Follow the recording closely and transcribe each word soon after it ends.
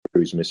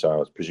cruise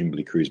missiles,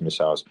 presumably cruise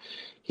missiles,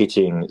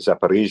 hitting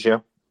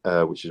Zaporizhia,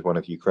 which is one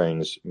of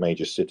Ukraine's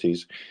major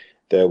cities.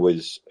 There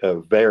was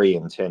a very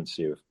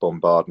intensive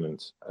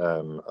bombardment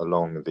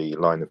along the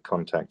line of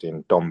contact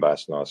in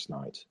Donbass last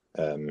night.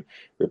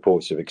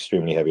 Reports of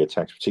extremely heavy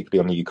attacks,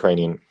 particularly on the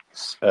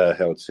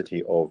Ukrainian-held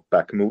city of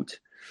Bakhmut.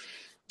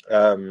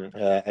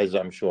 As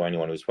I'm sure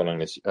anyone who's following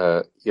this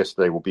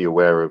yesterday will be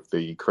aware of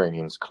the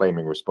Ukrainians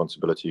claiming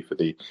responsibility for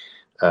the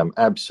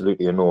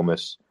absolutely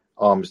enormous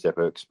arms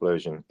depot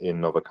explosion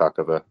in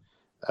Novokakova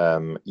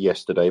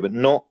yesterday, but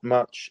not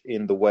much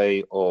in the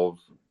way of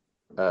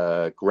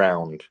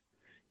ground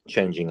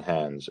changing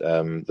hands.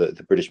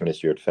 The British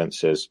Ministry of Defence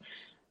says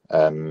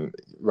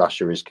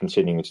Russia is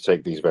continuing to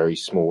take these very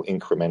small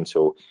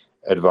incremental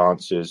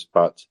advances,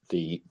 but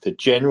the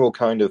general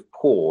kind of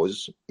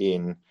pause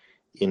in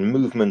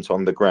movement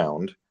on the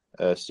ground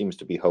seems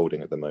to be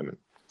holding at the moment.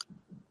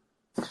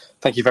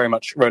 Thank you very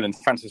much, Roland.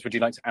 Francis, would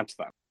you like to add to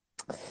that?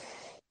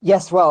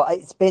 Yes, well,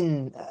 it's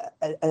been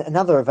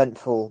another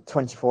eventful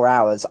 24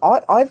 hours.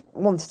 I've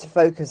wanted to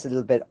focus a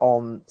little bit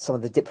on some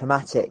of the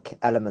diplomatic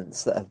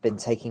elements that have been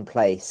taking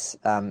place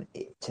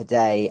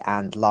today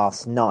and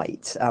last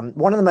night.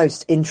 One of the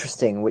most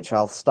interesting, which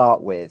I'll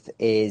start with,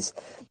 is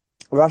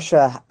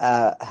Russia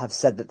have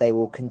said that they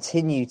will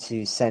continue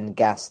to send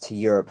gas to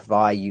Europe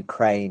via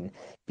Ukraine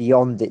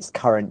beyond its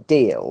current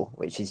deal,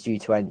 which is due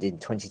to end in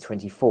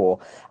 2024,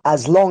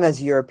 as long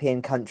as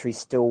European countries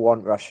still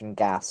want Russian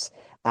gas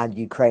and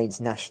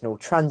Ukraine's national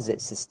transit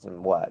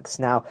system works.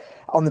 Now,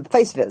 on the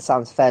face of it, it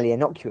sounds fairly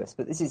innocuous,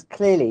 but this is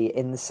clearly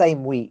in the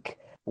same week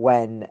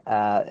when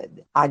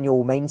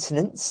annual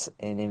maintenance,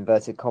 in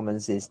inverted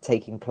commas, is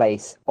taking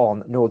place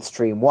on Nord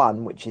Stream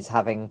 1, which is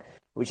having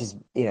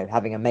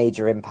a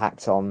major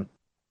impact on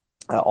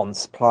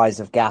supplies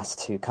of gas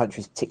to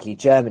countries, particularly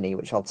Germany,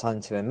 which I'll turn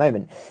to in a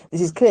moment.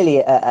 This is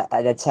clearly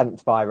an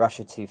attempt by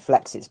Russia to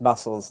flex its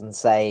muscles and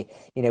say,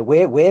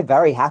 we're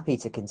very happy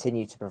to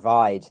continue to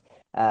provide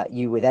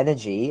you with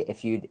energy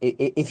if you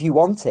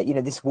want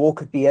it. This war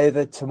could be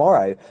over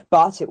tomorrow,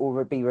 but it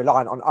will be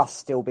reliant on us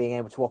still being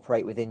able to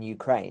operate within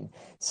Ukraine.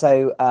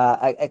 So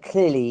a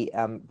clearly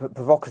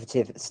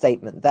provocative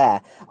statement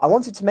there. I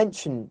wanted to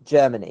mention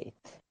Germany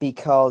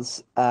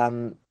because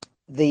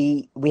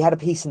we had a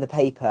piece in the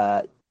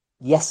paper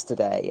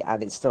yesterday,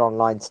 and it's still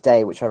online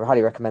today, which I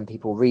highly recommend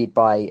people read,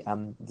 by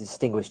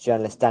distinguished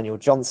journalist Daniel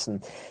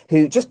Johnson,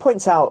 who just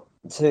points out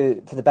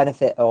for the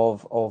benefit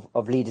of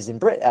leaders in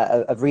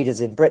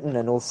readers in Britain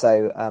and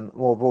also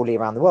more broadly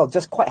around the world,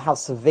 just quite how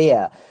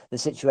severe the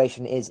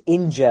situation is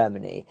in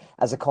Germany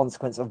as a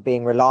consequence of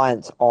being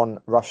reliant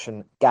on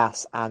Russian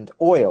gas and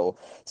oil.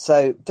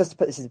 So just to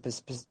put this in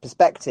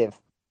perspective,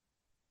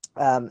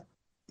 some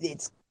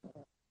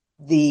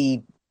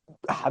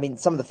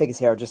of the figures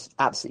here are just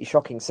absolutely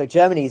shocking. So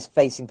Germany is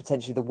facing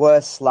potentially the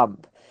worst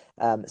slump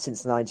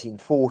since the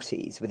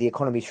 1940s, with the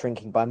economy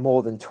shrinking by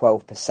more than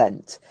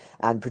 12%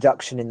 and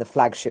production in the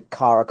flagship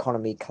car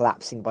economy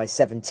collapsing by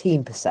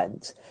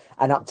 17%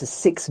 and up to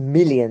 6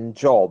 million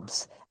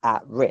jobs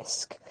at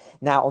risk.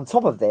 Now, on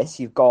top of this,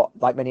 you've got,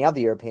 like many other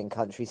European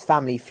countries,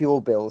 family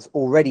fuel bills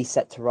already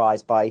set to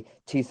rise by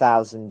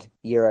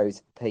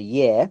 €2,000 per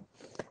year.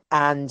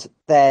 And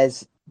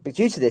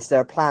due to this,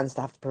 there are plans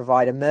to have to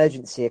provide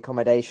emergency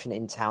accommodation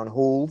in town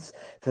halls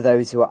for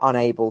those who are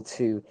unable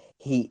to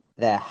heat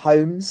their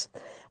homes.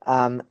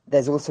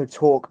 There's also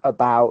talk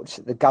about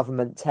the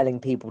government telling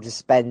people to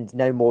spend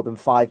no more than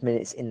 5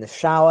 minutes in the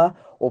shower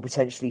or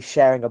potentially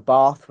sharing a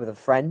bath with a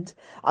friend.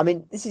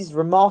 This is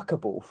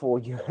remarkable for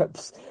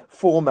Europe's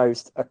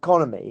foremost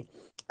economy.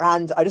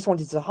 And I just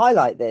wanted to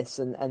highlight this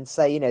and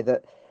say,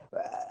 that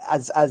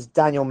as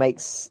Daniel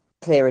makes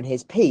clear in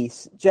his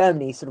piece,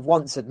 Germany, sort of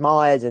once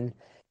admired and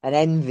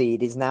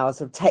envied, is now a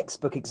sort of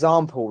textbook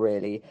example,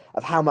 really,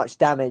 of how much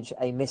damage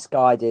a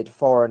misguided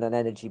foreign and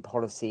energy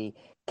policy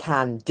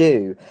can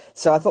do.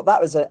 So I thought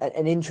that was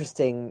an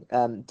interesting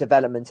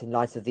development in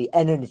light of the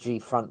energy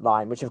front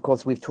line, which of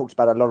course we've talked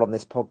about a lot on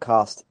this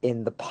podcast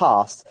in the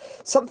past.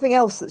 Something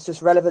else that's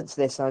just relevant to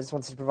this, and I just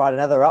wanted to provide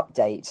another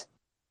update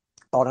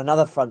on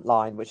another front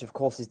line, which of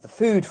course is the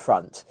food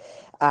front.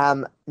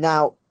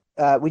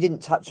 We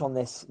didn't touch on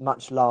this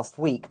much last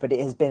week, but it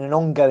has been an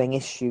ongoing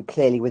issue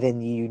clearly within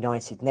the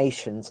United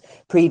Nations.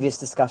 Previous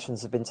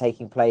discussions have been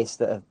taking place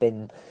that have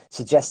been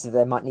suggested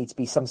there might need to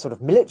be some sort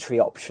of military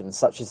option,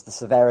 such as the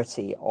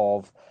severity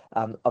of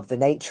the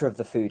nature of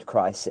the food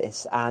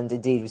crisis. And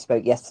indeed, we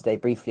spoke yesterday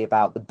briefly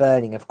about the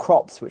burning of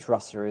crops, which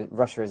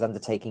Russia is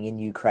undertaking in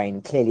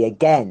Ukraine, clearly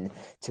again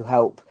to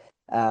help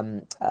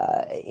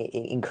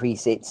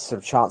increase its sort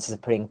of chances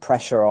of putting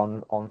pressure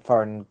on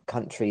foreign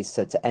countries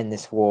to end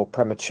this war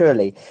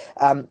prematurely.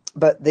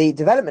 But the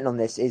development on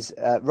this is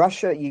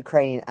Russia,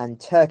 Ukrainian and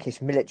Turkish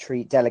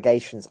military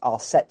delegations are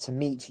set to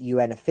meet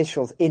UN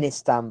officials in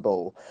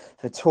Istanbul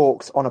for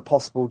talks on a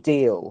possible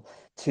deal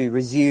to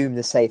resume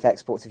the safe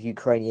exports of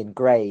Ukrainian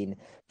grain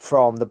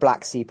from the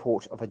Black Sea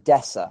port of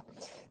Odessa.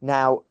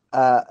 Now,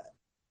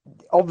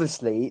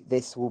 obviously,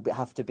 this will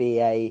have to be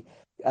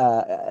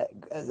a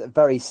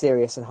very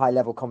serious and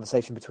high-level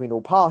conversation between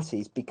all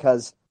parties,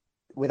 because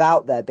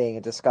without there being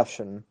a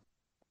discussion,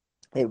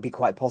 it would be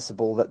quite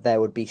possible that there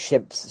would be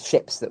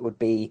ships that would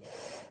be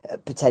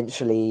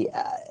potentially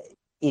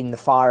in the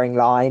firing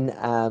line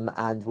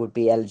and would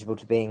be eligible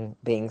to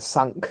being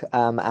sunk.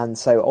 And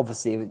so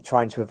obviously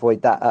trying to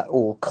avoid that at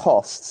all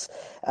costs.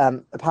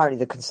 Apparently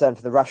the concern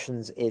for the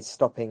Russians is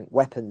stopping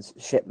weapons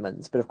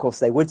shipments, but of course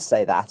they would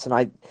say that. And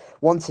I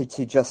wanted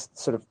to just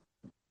sort of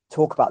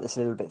talk about this a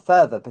little bit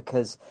further,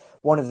 because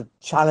one of the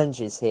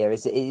challenges here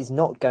is it is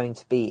not going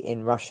to be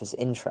in Russia's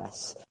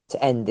interests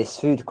to end this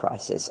food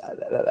crisis,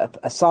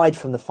 aside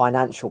from the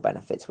financial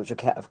benefits, which are,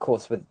 of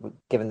course,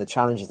 given the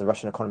challenges the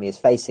Russian economy is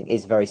facing,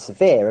 is very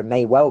severe and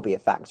may well be a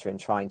factor in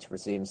trying to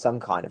resume some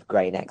kind of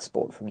grain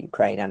export from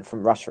Ukraine and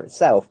from Russia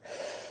itself.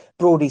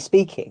 Broadly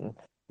speaking,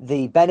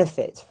 the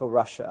benefit for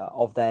Russia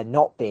of there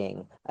not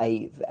being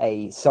a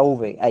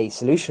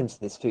solution to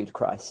this food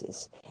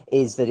crisis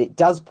is that it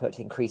does put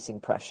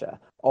increasing pressure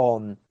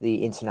on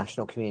the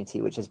international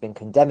community, which has been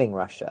condemning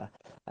Russia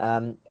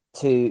in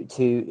terms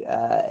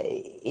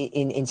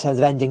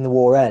of ending the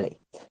war early,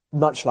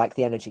 much like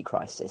the energy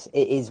crisis.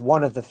 It is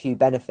one of the few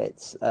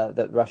benefits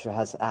that Russia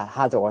has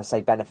had, or I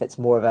say benefits,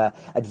 more of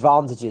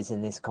advantages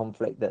in this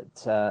conflict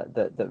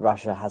that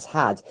Russia has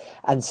had.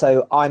 And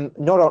so I'm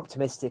not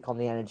optimistic on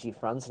the energy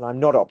front, and I'm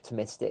not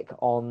optimistic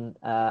on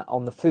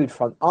the food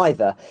front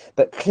either.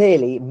 But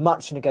clearly,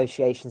 much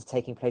negotiations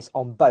taking place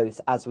on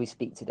both as we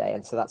speak today,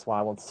 and so that's why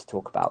I wanted to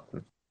talk about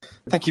them.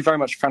 Thank you very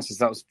much, Francis.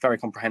 That was very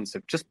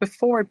comprehensive. Just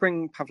before I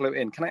bring Pavlo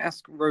in, can I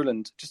ask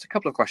Roland just a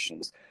couple of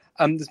questions?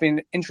 There's been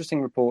an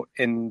interesting report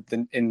in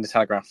the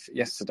Telegraph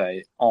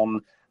yesterday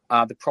on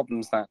the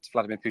problems that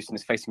Vladimir Putin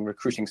is facing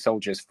recruiting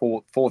soldiers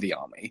for the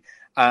army,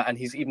 and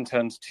he's even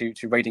turned to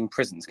raiding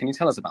prisons. Can you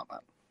tell us about that?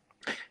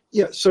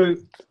 Yeah, so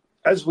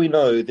as we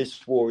know,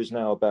 this war is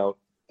now about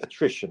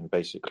attrition,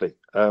 basically,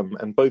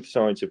 and both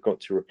sides have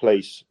got to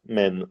replace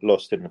men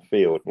lost in the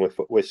field.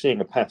 We're seeing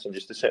a pattern,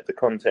 just to set the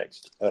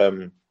context.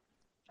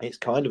 It's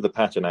kind of the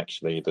pattern,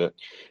 actually, that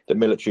the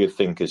military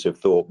thinkers have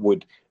thought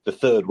the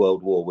Third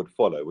World War would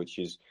follow, which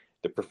is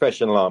the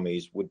professional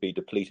armies would be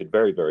depleted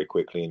very, very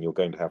quickly, and you're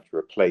going to have to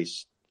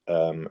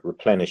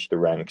replenish the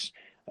ranks,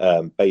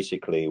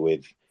 basically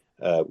with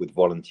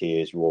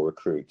volunteers, raw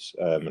recruits.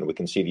 And we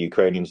can see the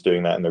Ukrainians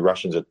doing that, and the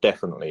Russians are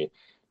definitely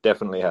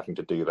having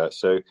to do that.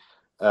 So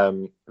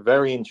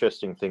very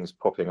interesting things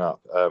popping up.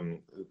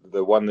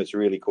 The one that's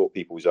really caught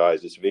people's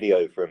eyes is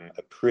video from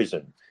a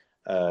prison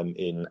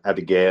in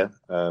Adygea,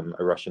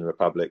 a Russian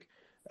republic,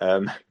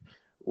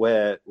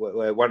 where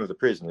one of the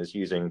prisoners,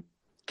 using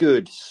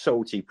good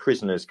salty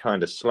prisoners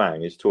kind of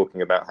slang, is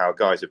talking about how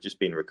guys have just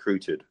been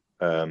recruited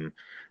to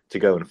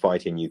go and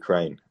fight in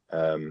Ukraine.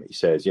 He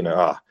says,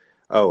 Vov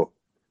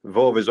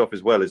is off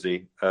as well, is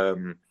he?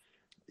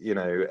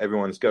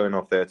 Everyone's going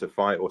off there to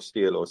fight or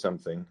steal or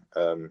something,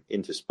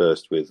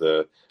 interspersed with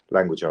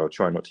language I'll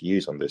try not to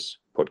use on this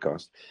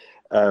podcast.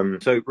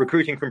 So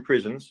recruiting from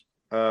prisons.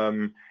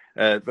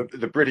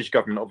 The British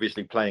government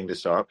obviously playing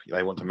this up.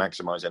 They want to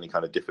maximize any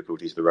kind of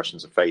difficulties the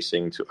Russians are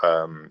facing,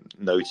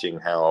 noting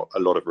how a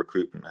lot of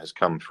recruitment has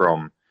come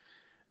from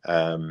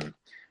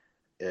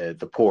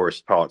the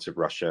poorest parts of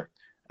Russia,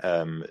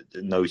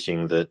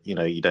 noting that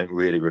you don't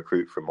really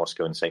recruit from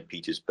Moscow and St.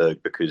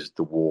 Petersburg because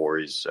the war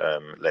is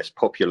less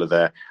popular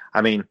there.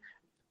 I mean,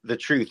 the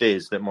truth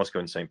is that Moscow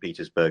and St.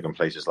 Petersburg and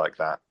places like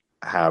that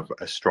have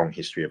a strong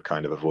history of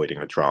kind of avoiding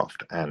a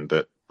draft, and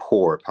that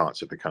poorer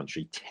parts of the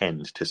country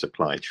tend to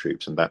supply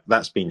troops, and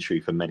that's been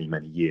true for many,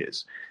 many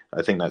years.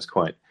 I think that's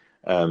quite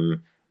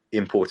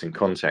important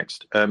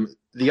context.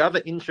 The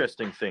other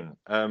interesting thing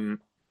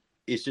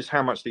is just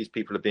how much these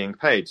people are being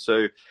paid.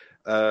 So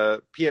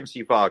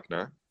PMC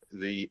Wagner,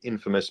 the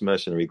infamous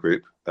mercenary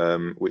group,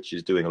 which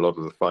is doing a lot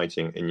of the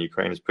fighting in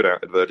Ukraine, has put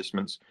out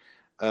advertisements.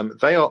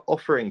 They are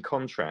offering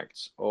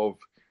contracts of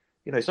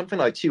something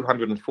like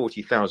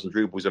 240,000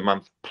 rubles a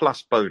month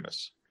plus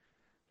bonus.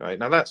 Right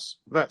now, that's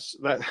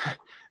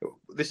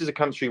this is a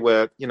country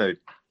where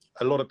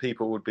a lot of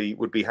people would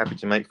be happy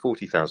to make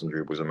 40,000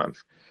 rubles a month.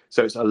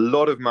 So it's a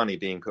lot of money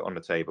being put on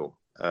the table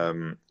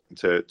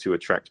to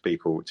attract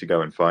people to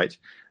go and fight.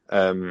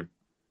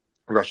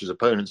 Russia's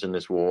opponents in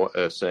this war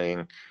are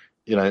saying,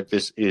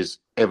 this is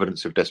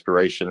evidence of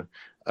desperation,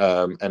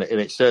 and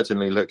it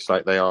certainly looks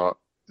like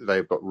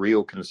they've got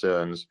real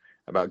concerns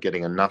about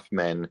getting enough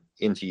men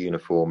into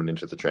uniform and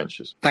into the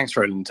trenches. Thanks,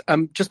 Roland.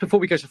 Just before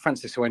we go to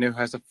Francis, who I know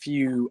has a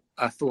few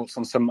thoughts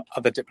on some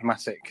other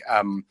diplomatic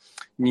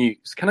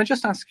news, can I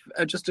just ask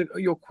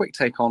your quick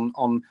take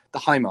on the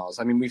HIMARS?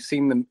 I mean, we've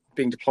seen them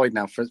being deployed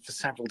now for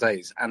several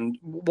days, and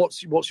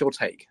what's your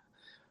take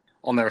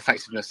on their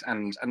effectiveness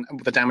and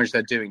the damage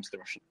they're doing to the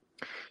Russian?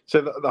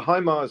 So the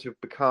HIMARS have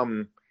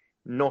become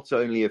not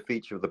only a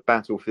feature of the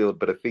battlefield,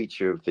 but a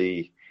feature of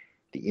the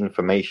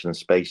information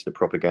space, the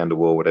propaganda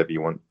war, whatever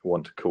you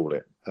want to call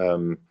it.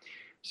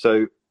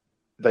 So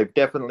they've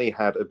definitely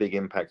had a big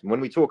impact. And when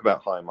we talk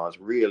about HIMARS,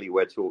 really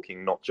we're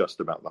talking not just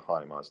about the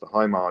HIMARS. The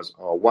HIMARS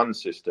are one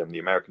system. The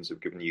Americans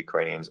have given the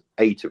Ukrainians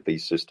 8 of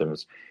these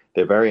systems.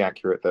 They're very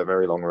accurate, they're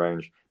very long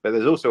range, but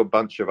there's also a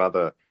bunch of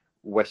other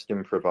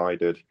Western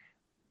provided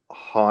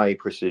high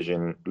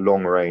precision,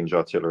 long range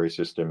artillery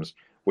systems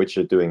which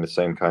are doing the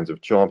same kinds of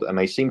jobs, and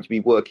they seem to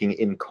be working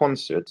in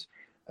concert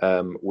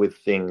with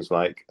things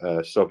like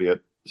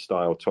Soviet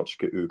style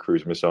Tochka-U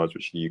cruise missiles,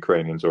 which the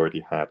Ukrainians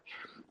already had.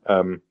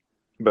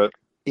 But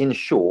in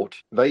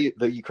short, the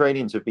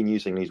Ukrainians have been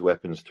using these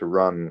weapons to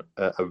run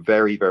a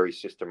very, very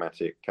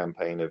systematic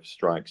campaign of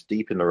strikes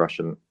deep in the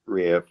Russian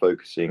rear,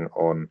 focusing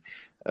on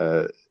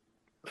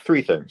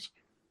 3 things: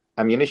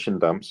 ammunition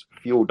dumps,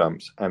 fuel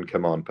dumps, and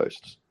command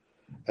posts.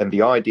 And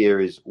the idea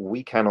is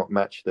we cannot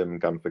match them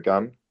gun for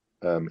gun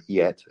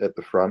yet at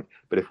the front,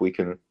 but if we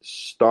can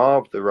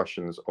starve the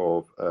Russians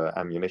of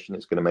ammunition,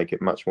 it's going to make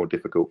it much more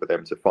difficult for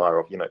them to fire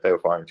off. They were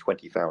firing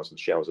 20,000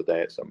 shells a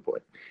day at some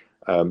point.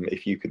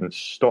 If you can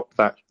stop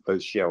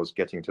those shells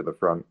getting to the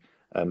front,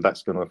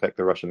 that's going to affect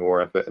the Russian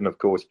war effort. And of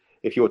course,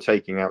 if you're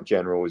taking out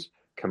generals,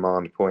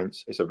 command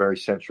points, it's a very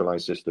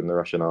centralized system, the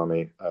Russian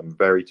army,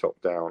 very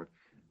top down,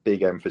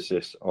 big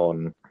emphasis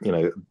on,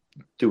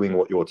 doing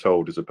what you're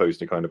told as opposed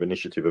to kind of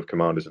initiative of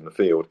commanders in the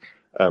field.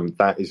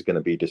 That is going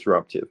to be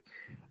disruptive.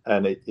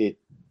 And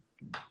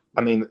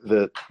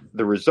the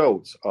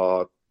results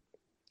are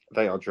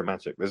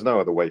dramatic. There's no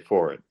other way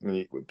for it.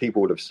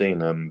 People would have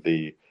seen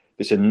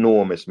this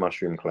enormous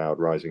mushroom cloud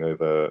rising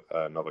over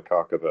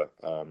Novikakova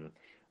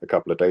a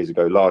couple of days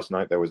ago. Last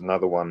night there was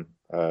another one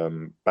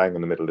bang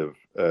in the middle of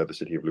the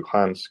city of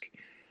Luhansk.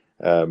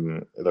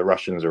 The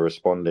Russians are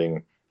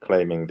responding,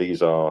 claiming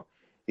these are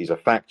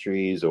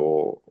factories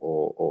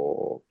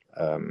or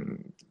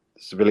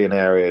civilian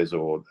areas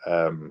or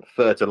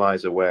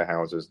fertilizer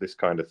warehouses, this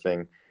kind of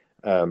thing,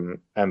 and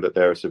that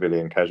there are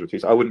civilian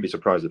casualties. I wouldn't be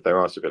surprised if there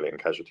are civilian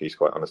casualties,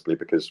 quite honestly,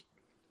 because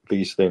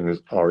these things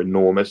are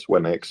enormous.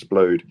 When they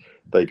explode,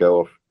 they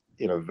go off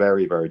in a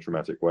very, very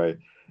dramatic way,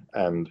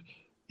 and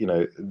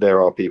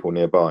there are people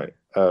nearby.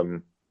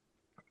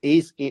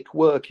 Is it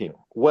working?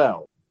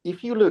 Well,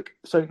 if you look,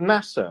 so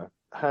NASA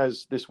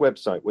has this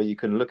website where you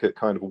can look at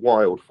kind of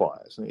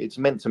wildfires. It's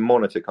meant to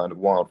monitor kind of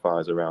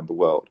wildfires around the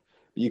world.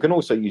 But you can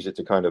also use it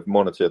to kind of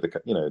monitor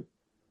the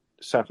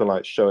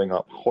satellites showing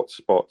up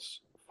hotspots,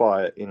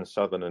 fire in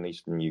southern and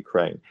eastern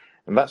Ukraine.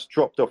 And that's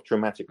dropped off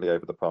dramatically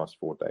over the past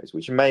 4 days,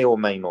 which may or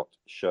may not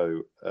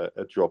show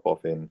a drop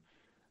off in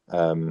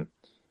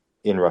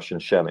Russian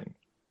shelling.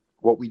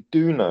 What we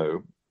do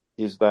know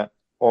is that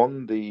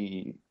on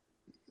the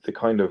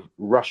kind of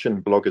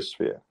Russian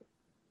blogosphere,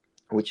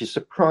 which is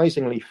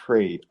surprisingly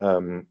free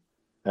and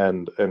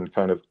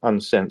kind of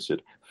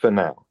uncensored for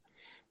now,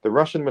 the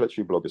Russian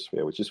military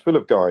blogosphere, which is full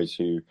of guys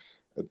who,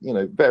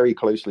 very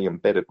closely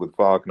embedded with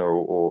Wagner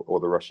or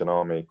the Russian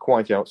army,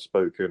 quite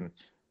outspoken,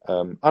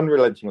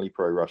 unrelentingly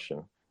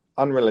pro-Russian,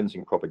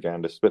 unrelenting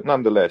propagandists, but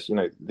nonetheless,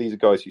 these are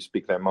guys who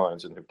speak their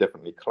minds and have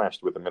definitely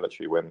clashed with the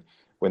military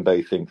when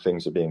they think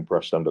things are being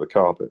brushed under the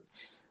carpet.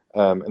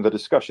 And the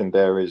discussion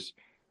there is,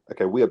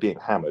 okay, we are being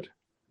hammered.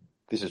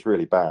 This is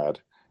really bad.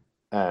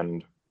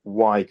 And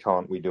why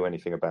can't we do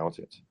anything about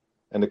it?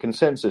 And the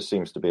consensus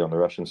seems to be on the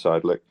Russian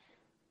side, look,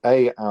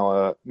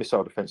 our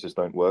missile defenses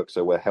don't work,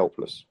 so we're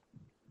helpless.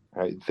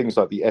 Things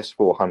like the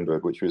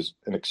S-400, which was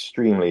an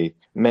extremely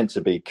meant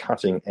to be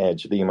cutting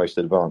edge, the most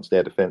advanced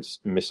air defense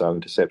missile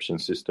interception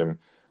system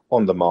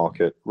on the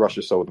market.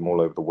 Russia sold them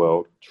all over the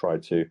world,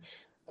 tried to.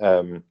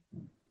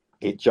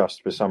 It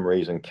just, for some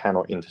reason,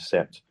 cannot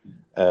intercept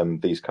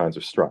these kinds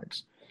of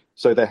strikes.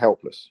 So they're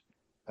helpless.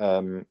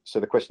 So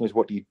the question is,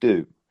 what do you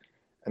do?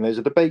 And there's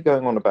a debate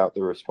going on about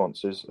the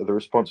responses. The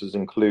responses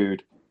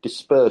include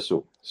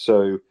dispersal.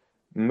 So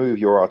move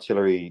your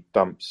artillery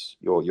dumps,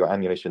 your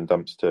ammunition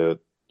dumps to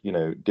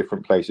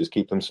different places,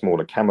 keep them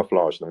smaller,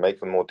 camouflage them, make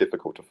them more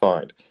difficult to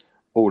find,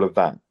 all of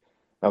that.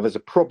 Now, there's a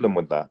problem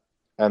with that.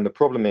 And the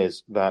problem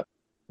is that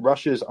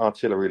Russia's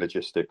artillery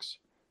logistics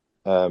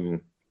are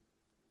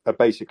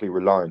basically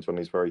reliant on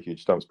these very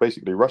huge dumps.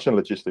 Basically, Russian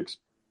logistics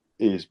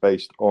is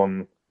based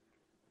on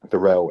the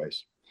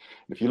railways.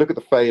 If you look at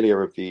the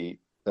failure of the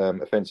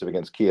offensive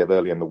against Kiev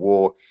early in the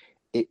war,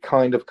 it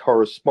kind of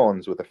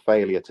corresponds with a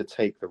failure to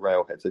take the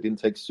railheads. They didn't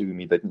take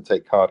Sumy, they didn't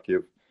take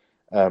Kharkiv.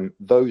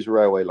 Those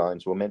railway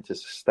lines were meant to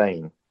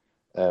sustain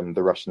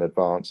the Russian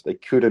advance. They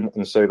couldn't,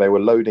 and so they were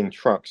loading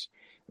trucks.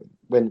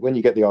 When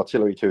you get the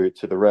artillery to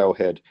the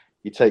railhead,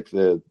 you take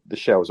the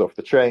shells off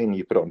the train,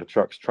 you put it onto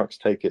trucks. Trucks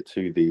take it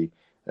to the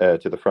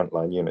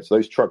frontline units.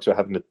 Those trucks were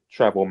having to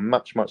travel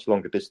much, much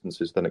longer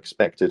distances than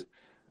expected.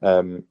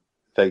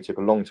 They took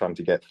a long time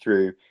to get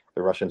through.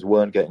 The Russians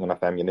weren't getting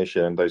enough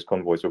ammunition, and those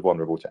convoys were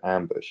vulnerable to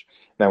ambush.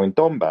 Now, in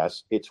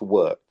Donbass, it's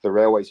worked. The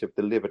railways have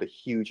delivered a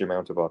huge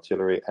amount of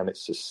artillery, and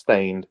it's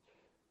sustained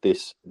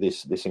this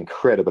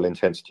incredible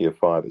intensity of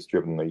fire that's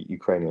driven the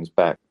Ukrainians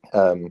back.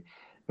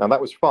 Now,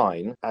 that was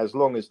fine, as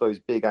long as those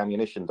big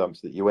ammunition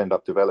dumps that you end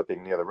up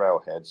developing near the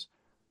railheads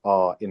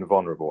are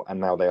invulnerable, and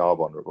now they are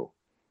vulnerable.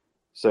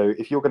 So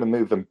if you're going to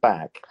move them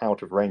back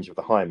out of range of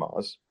the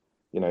HIMARS,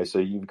 so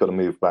you've got to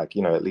move back,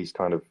 at least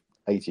kind of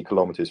 80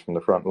 kilometers from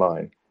the front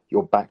line,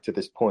 you're back to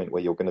this point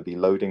where you're going to be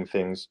loading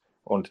things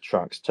onto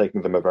trucks,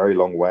 taking them a very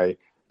long way.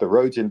 The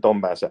roads in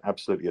Donbass are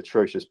absolutely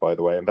atrocious, by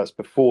the way, and that's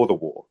before the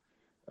war.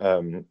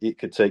 It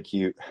could take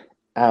you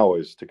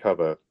hours to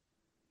cover,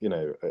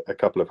 a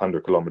couple of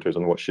 100 kilometers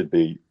on what should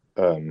be,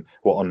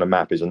 what on the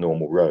map is a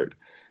normal road.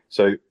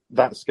 So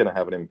that's going to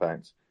have an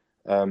impact.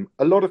 A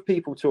lot of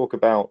people talk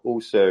about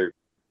also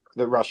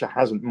that Russia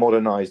hasn't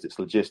modernized its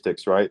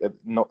logistics, right?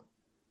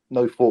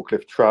 No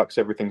forklift trucks,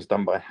 everything's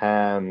done by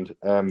hand.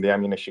 The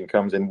ammunition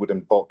comes in wooden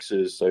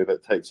boxes, so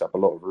that takes up a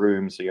lot of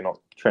room, so you're not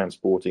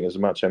transporting as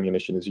much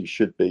ammunition as you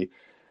should be.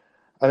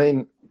 I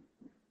mean,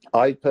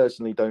 I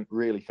personally don't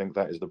really think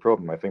that is the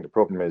problem. I think the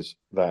problem is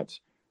that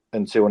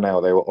until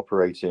now they were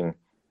operating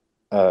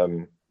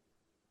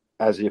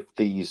as if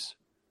these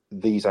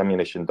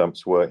ammunition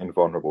dumps were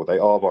invulnerable. They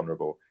are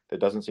vulnerable. There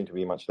doesn't seem to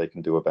be much they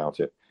can do about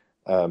it.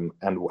 And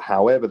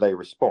however they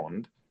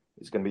respond,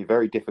 it's going to be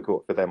very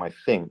difficult for them, I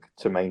think,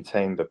 to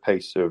maintain the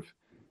pace of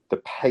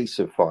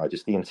fire,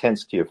 just the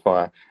intensity of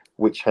fire,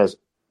 which has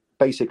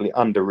basically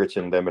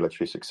underwritten their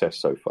military success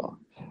so far.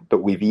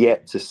 But we've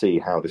yet to see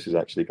how this is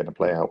actually going to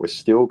play out. We're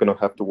still going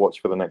to have to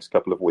watch for the next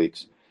couple of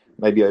weeks,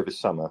 maybe over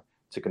summer,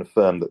 to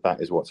confirm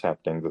that is what's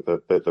happening,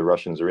 that the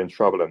Russians are in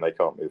trouble and they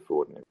can't move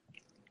forward.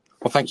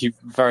 Well, thank you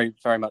very,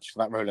 very much for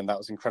that, Roland. That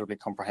was incredibly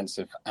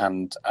comprehensive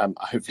and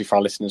hopefully for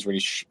our listeners really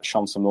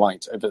shone some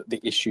light over the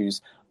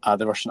issues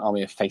the Russian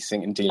army are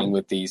facing in dealing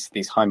with these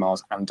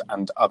HIMARS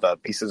and other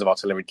pieces of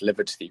artillery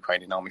delivered to the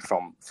Ukrainian army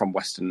from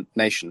Western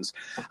nations.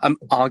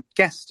 Our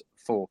guest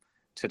for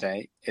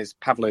today is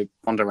Pavlo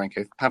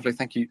Bondarenko. Pavlo,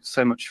 thank you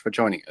so much for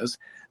joining us.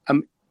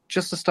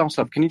 Just to start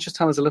off, can you just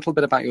tell us a little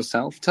bit about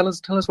yourself? Tell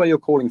us where you're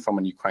calling from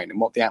in Ukraine and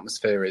what the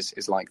atmosphere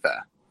is like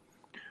there.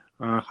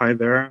 Hi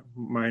there,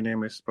 my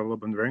name is Pavlo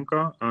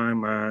Bondarenko.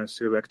 I'm a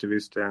civil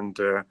activist and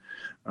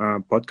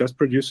podcast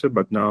producer,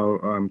 but now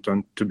I'm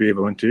turned to be a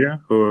volunteer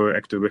who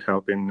actively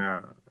help in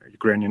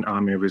Ukrainian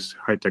army with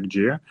high-tech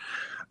gear.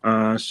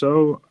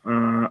 So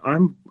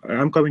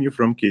I'm calling you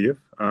from Kiev.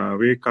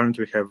 We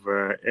currently have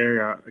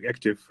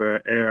active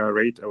area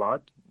raid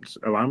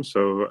alarm,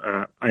 so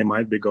I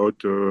might be go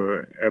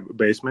to a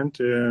basement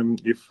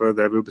if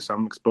there will be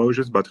some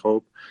explosions, but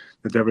hope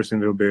that everything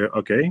will be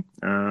okay.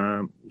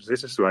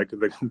 This is like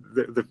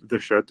the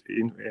short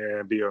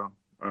bio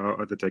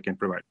that I can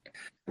provide.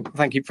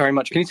 Thank you very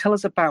much. Can you tell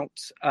us about,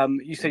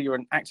 you say you're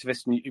an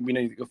activist and we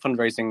know that you're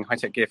fundraising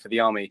high-tech gear for the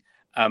army.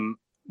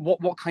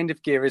 What kind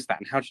of gear is that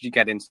and how did you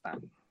get into that?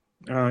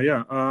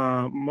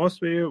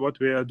 Mostly what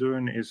we are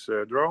doing is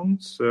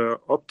drones,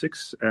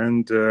 optics,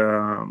 and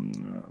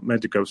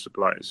medical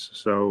supplies.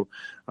 So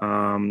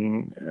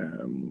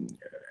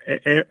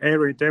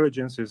air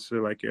intelligence is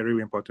like a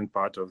really important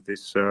part of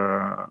this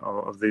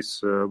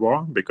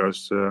war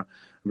because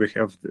we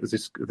have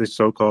this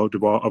so-called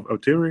war of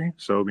artillery.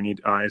 So we need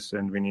eyes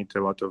and we need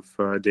a lot of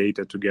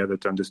data together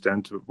to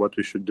understand what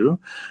we should do.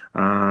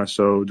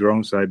 So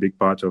drones are a big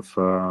part of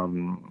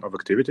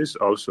activities.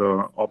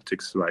 Also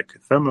optics like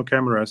thermal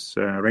cameras,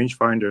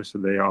 rangefinders,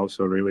 they are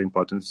also a really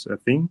important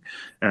thing.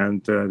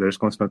 And there's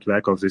constant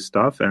lack of this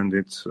stuff, and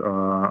it's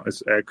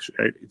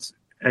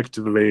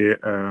actively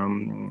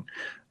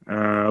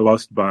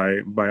lost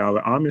by our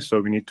army, so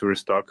we need to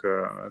restock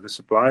the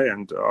supply,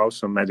 and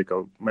also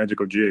medical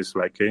gears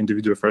like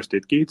individual first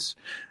aid kits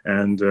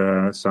and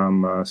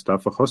some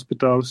stuff for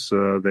hospitals.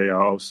 They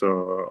are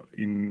also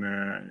in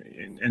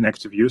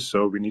active use,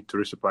 so we need to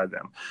resupply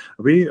them.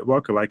 We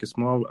work like a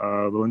small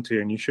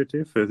volunteer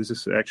initiative. This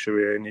is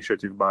actually an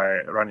initiative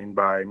running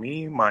by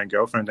me, my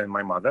girlfriend, and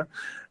my mother,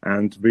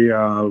 and we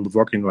are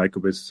working like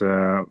with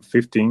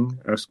 15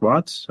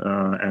 squads,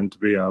 and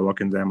we are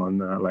working them on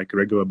like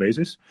regular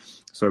basis.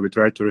 So we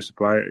try to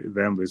resupply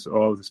them with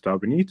all the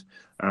stuff we need,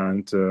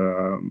 and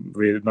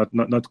we're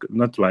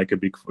not like a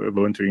big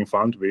volunteering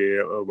fund.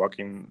 We're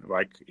working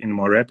like in a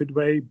more rapid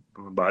way,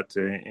 but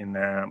in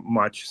a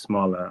much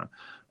smaller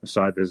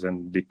sizes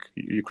than big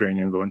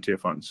Ukrainian volunteer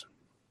funds.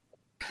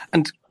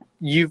 And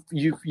you've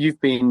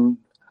been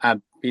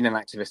an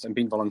activist and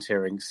been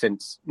volunteering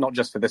since, not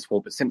just for this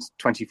war, but since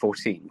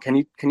 2014. Can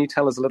you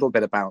tell us a little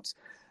bit about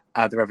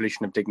the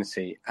Revolution of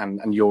Dignity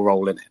and your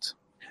role in it?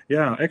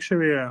 Yeah,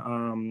 actually,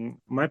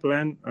 my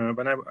plan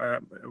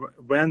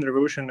when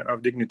Revolution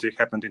of Dignity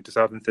happened in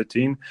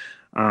 2013,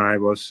 I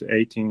was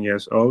 18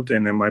 years old,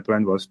 and my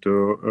plan was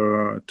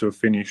to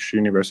finish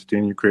university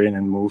in Ukraine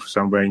and move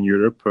somewhere in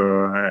Europe.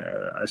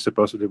 I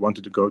supposedly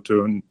wanted to go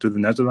to the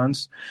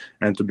Netherlands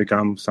and to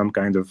become some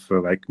kind of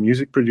like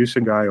music producer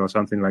guy or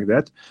something like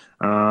that.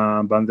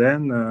 But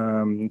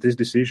then this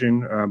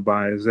decision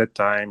by that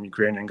time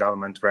Ukrainian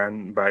government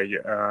ran by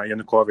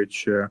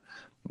Yanukovych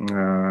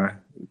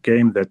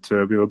came that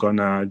we were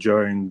gonna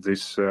join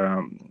this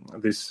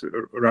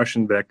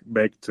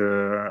Russian-backed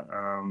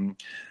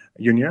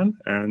union,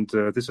 and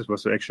this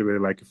was actually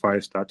like a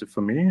fire starter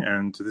for me,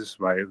 and this is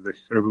why the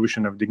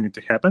Revolution of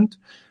Dignity happened.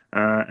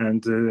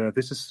 And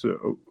this is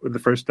the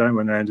first time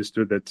when I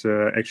understood that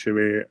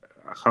actually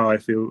how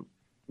it feels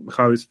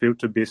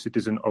to be a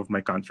citizen of my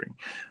country.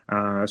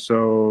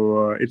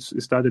 So it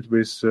started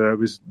with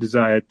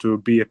desire to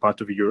be a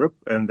part of Europe,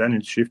 and then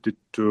it shifted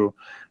to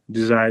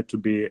desire to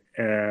be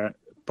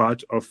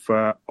part of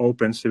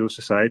open civil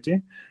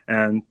society.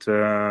 And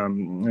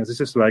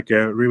this is like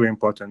a really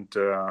important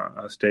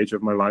stage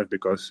of my life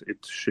because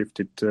it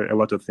shifted a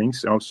lot of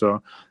things.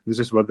 Also, this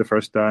is what the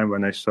first time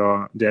when I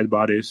saw dead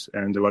bodies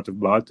and a lot of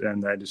blood,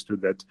 and I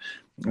understood that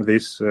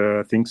these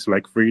things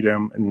like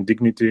freedom and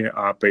dignity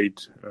are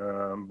paid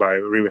by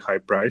a really high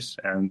price,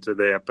 and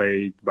they are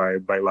paid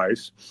by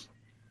lives.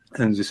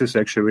 And this is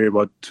actually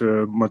what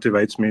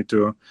motivates me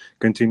to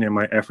continue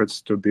my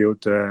efforts to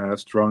build a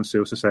strong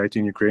civil society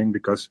in Ukraine,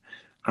 because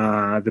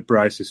the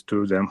price is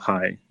too damn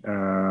high,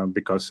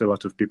 because a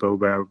lot of people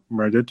were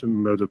murdered, a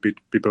lot of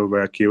people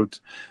were killed.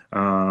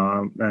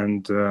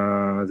 And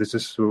this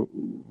is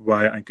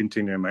why I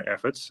continue my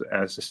efforts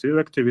as a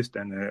civil activist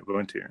and a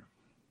volunteer.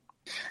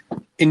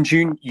 In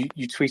June,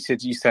 you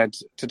tweeted. You said,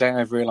 "Today,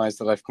 I've realised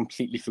that I've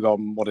completely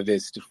forgotten what it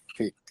is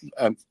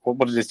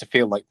to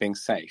feel like being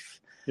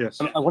safe."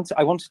 Yes. And I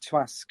wanted to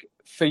ask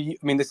for you.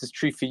 I mean, this is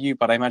true for you,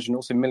 but I imagine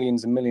also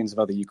millions and millions of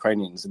other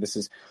Ukrainians. And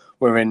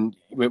we're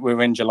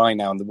in July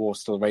now, and the war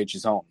still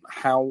rages on.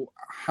 How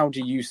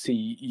do you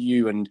see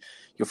you and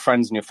your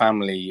friends and your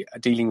family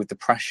dealing with the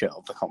pressure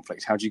of the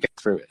conflict? How do you get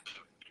through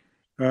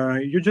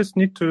it? You just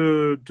need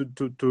to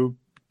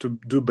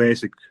do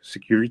basic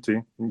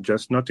security,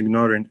 just not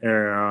ignoring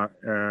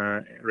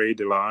raid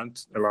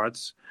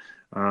alerts.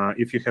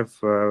 If you have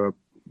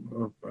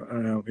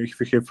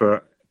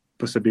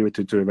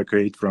possibility to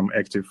evacuate from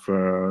active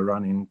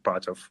running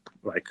part of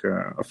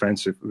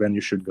offensive, then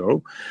you should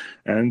go.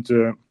 And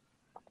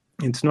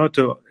it's not.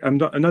 I'm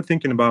not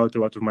thinking about a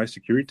lot of my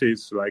security.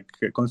 It's like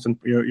a constant.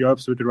 You're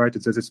absolutely right.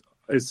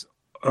 It's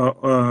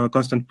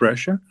constant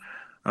pressure.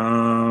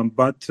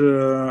 But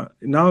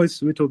now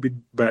it's a little bit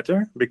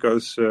better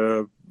because,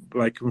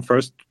 like in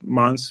first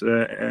months,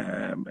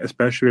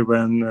 especially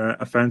when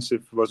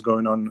offensive was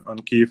going on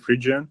Kyiv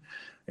region,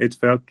 it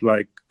felt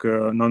like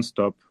a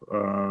non-stop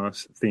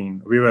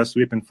thing. We were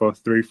sleeping for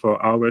 3-4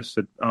 hours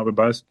at our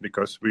bus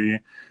because we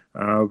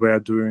were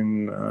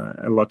doing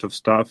a lot of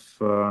stuff,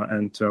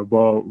 and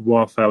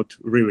war felt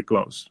really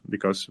close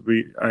because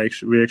we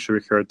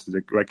actually heard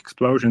the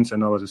explosions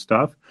and all of the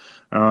stuff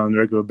on a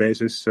regular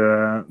basis.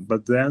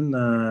 But then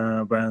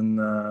when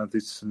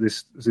this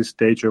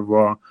stage of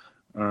war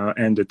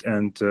ended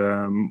and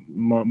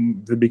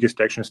the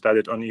biggest action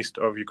started on east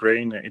of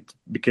Ukraine, it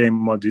became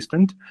more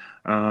distant.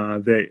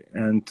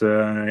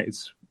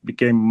 It's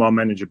became more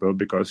manageable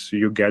because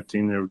you get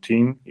in a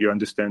routine, you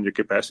understand your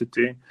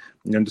capacity,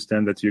 you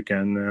understand that you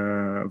can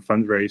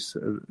fundraise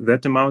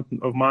that amount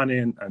of money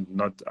and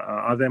not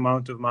other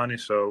amount of money.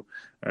 So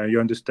you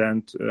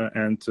understand,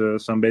 and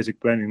some basic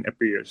planning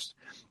appears.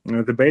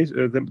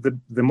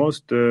 The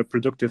most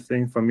productive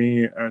thing for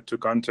me to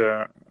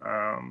counter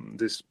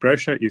this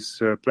pressure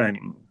is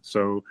planning.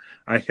 So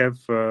I have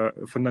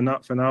for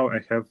now I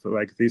have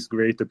like this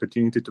great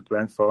opportunity to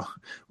plan for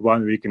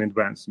 1 week in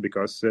advance,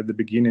 because at the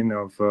beginning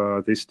of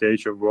this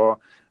stage of war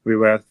we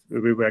were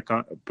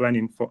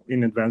planning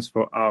in advance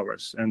for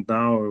hours, and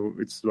now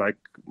it's like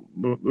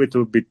a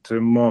little bit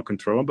more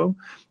controllable,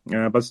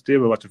 but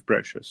still a lot of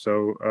pressure.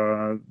 So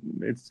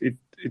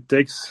it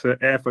takes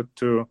effort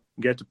to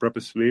get a proper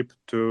sleep,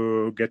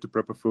 to get the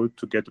proper food,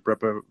 to get the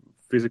proper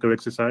physical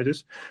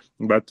exercises,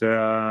 but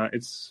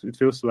it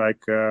feels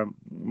like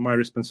my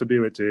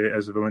responsibility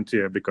as a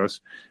volunteer,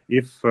 because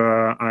if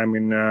I'm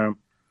in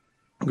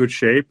good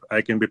shape,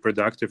 I can be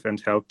productive and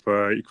help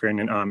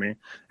Ukrainian army.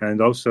 And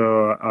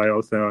also I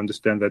also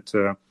understand that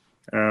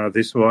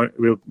this war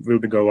will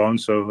go on.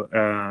 So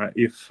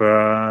if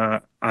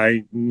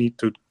I need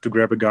to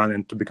grab a gun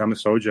and to become a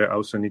soldier, I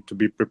also need to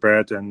be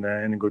prepared and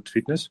in good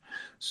fitness.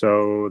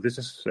 So this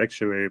is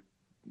actually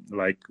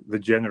like the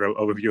general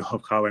overview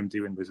of how I'm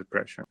dealing with the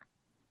pressure.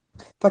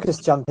 If I could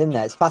just jump in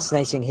there, it's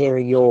fascinating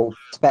hearing your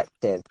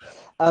perspective.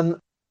 I've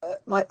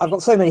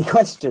got so many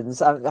questions.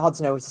 Hard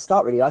to know where to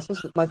start, really. I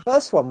suppose my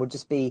first one would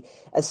just be,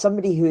 as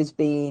somebody who has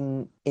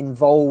been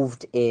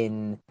involved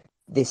in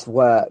this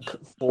work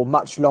for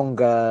much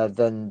longer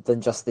than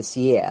just this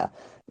year,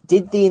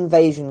 did the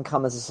invasion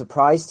come as a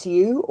surprise to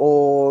you,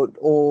 or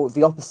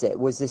the opposite?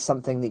 Was this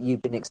something that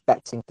you've been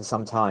expecting for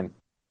some time?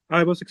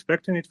 I was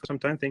expecting it for some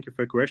time. Thank you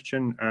for the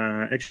question.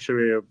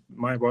 Actually,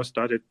 my war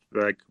started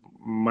like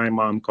my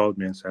mom called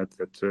me and said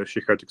that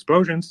she heard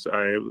explosions.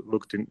 I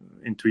looked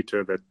in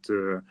Twitter that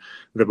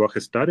the war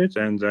has started,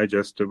 and I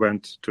just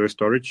went to a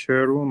storage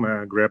room,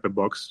 grabbed a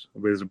box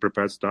with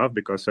prepared stuff,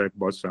 because I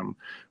bought some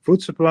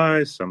food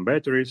supplies, some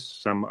batteries,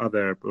 some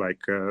other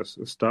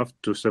stuff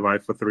to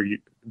survive for 3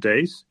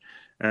 days.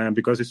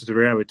 because it's the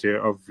reality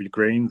of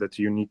Ukraine that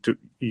you need to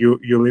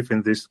you live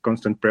in this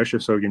constant pressure,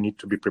 so you need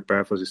to be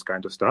prepared for this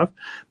kind of stuff.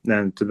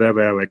 And there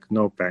were like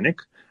no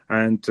panic,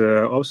 and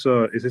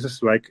also this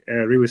is like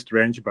a really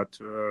strange but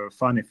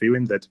funny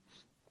feeling that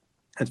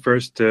at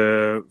first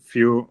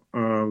few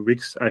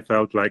weeks I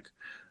felt like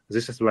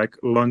this is like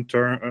long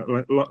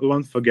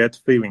forget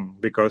feeling,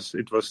 because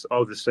it was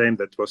all the same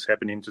that was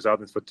happening in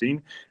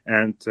 2014,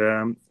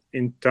 and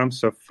in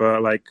terms of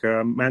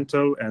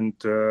mental and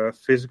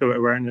physical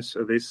awareness,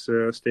 this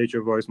stage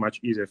of war is much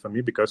easier for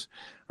me, because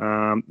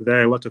there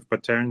are a lot of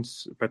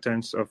patterns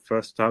of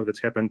stuff that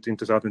happened in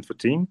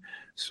 2014.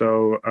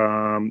 So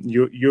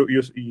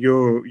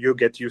you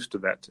get used to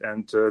that,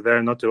 and there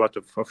are not a lot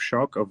of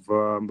shock of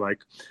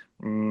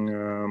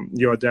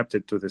you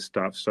adapted to this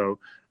stuff. So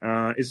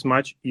it's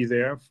much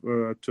easier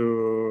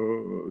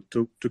to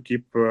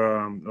keep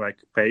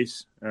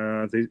pace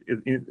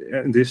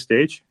in this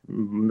stage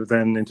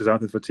than in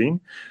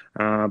 2014.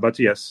 But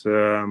yes,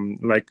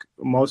 like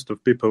most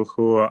of people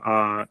who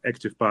are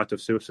active part of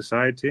civil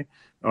society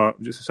or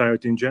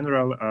society in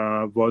general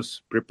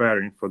was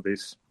preparing for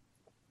this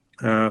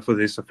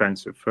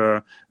offensive.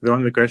 The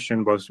only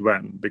question was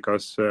when,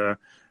 because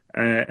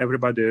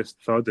everybody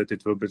thought that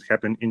it will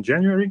happen in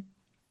January.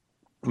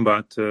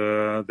 But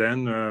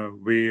then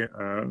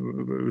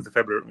with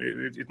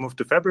February, it moved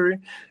to February,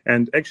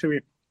 and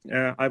actually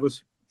I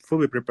was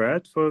fully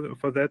prepared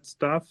for that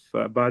stuff,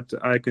 but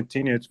I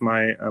continued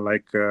my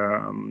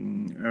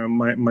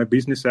my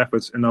business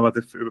efforts and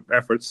other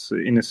efforts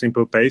in a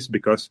simple pace,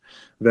 because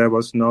there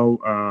was no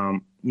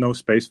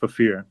space for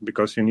fear,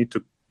 because you need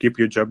to keep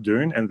your job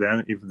doing, and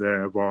then if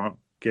there were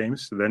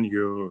games, then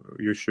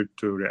you should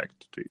to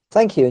react to it.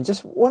 Thank you. And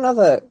just one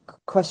other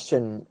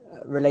question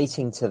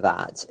relating to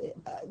that,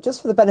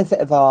 just for the benefit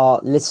of our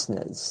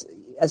listeners,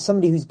 as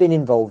somebody who's been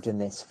involved in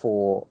this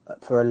for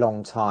a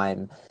long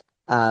time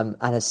and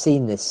has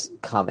seen this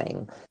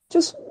coming,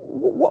 just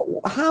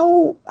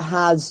how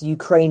has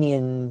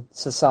Ukrainian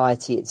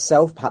society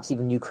itself, perhaps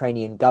even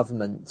Ukrainian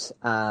government,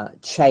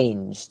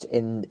 changed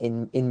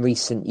in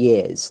recent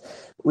yeast?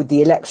 With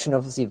the election,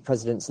 obviously, of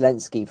President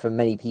Zelensky, for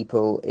many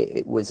people,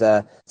 it was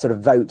a sort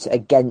of vote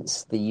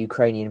against the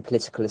Ukrainian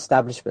political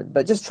establishment.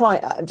 But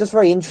I'm just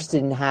very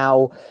interested in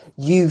how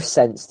you've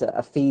sensed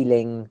a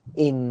feeling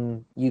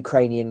in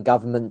Ukrainian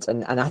government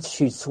and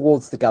attitudes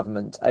towards the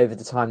government over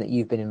the time that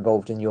you've been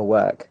involved in your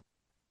work.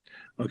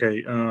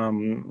 Okay,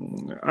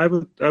 I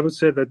would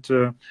say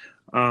that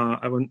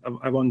I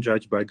won't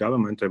judge by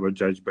government. I will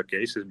judge by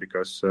cases,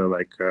 because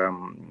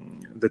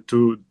the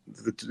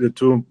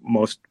two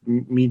most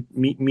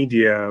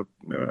media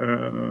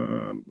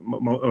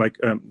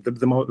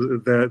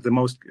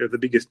the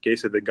biggest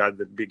case that got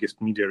the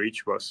biggest media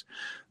reach was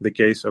the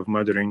case of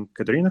murdering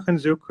Katerina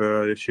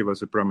Handzuk. She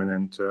was a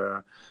prominent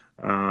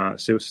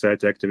civil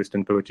society activist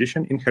and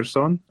politician in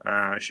Kherson.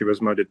 She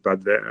was murdered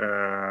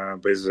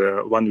with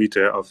 1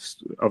 liter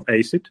of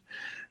acid,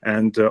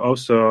 and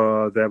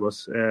also there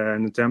was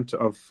an attempt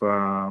of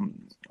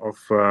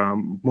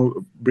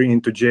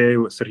bringing to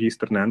jail Sergei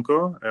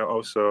Sternenko,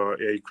 also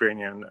a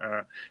Ukrainian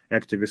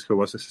activist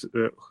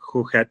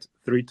who had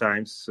 3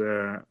 times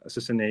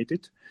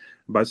assassinated,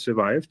 but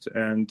survived.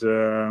 And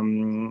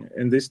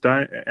in this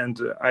time, and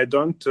I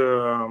don't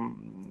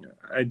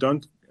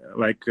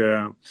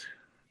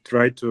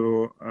try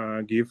to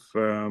give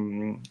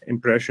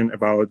impression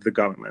about the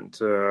government,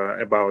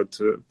 about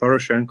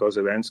Poroshenko,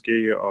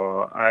 Zelensky,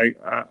 or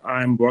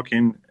I'm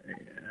working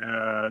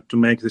to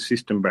make the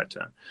system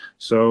better.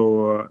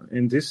 So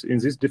in this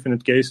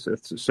definite case,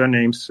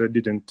 surnames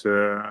didn't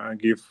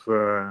give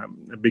a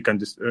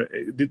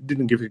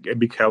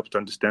big help to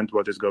understand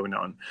what is going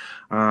on.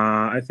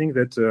 I think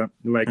that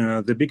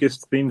the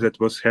biggest thing that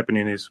was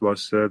happening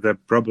was the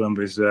problem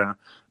with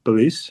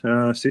police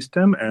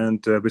system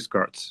and with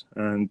courts,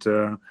 and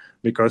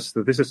because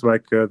this is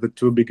the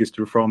 2 biggest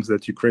reforms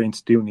that Ukraine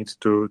still needs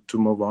to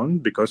move on,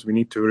 because we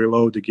need to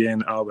reload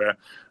again our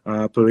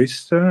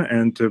police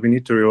and we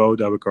need to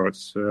reload our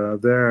courts.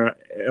 There are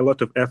a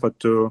lot of effort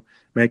to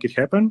make it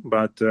happen,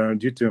 but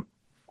due to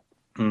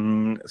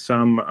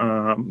some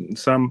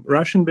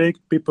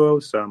Russian-based people,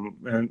 some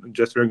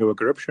just regular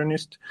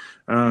corruptionists,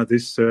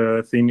 this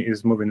thing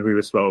is moving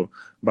really slow.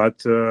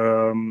 But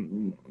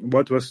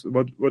what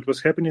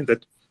was happening,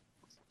 that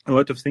a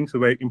lot of things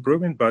were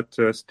improving, but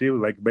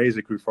still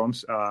basic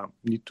reforms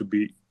need to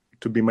be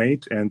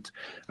made, and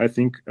I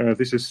think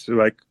this is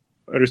a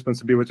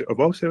responsibility of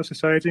all civil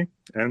society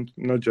and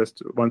not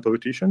just one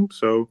politician.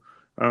 So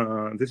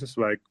this is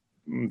the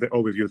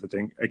overview that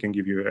I can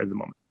give you at the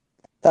moment.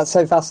 That's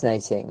so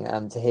fascinating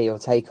to hear your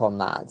take on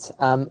that.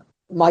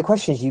 My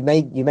question is, you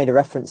made a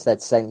reference there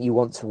to saying you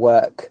want to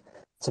work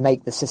to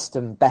make the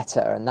system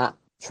better, and that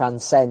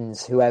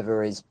transcends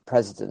whoever is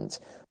president.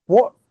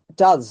 What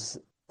does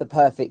the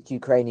perfect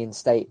Ukrainian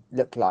state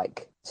look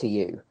like to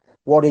you?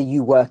 What are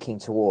you working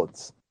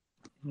towards?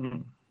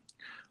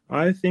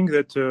 I think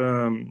that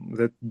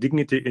that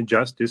dignity and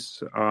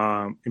justice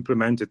are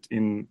implemented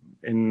in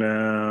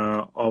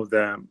all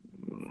the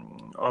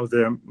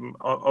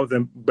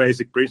the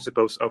basic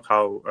principles of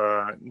how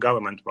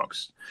government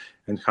works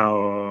and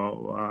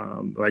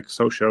how like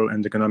social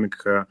and economic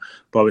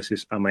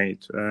policies are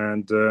made.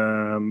 And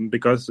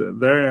because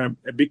there are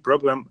a big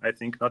problem, I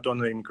think, not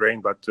only in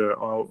Ukraine but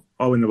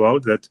all in the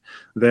world, that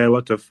there are a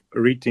lot of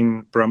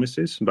written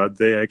promises, but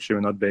they are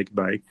actually not backed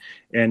by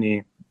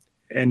any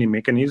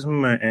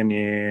mechanism,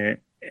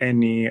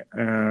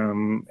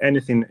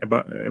 anything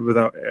about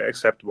without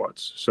except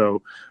words.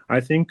 So I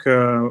think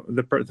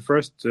the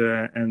first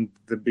and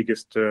the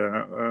biggest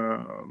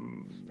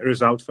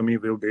result for me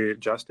will be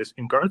justice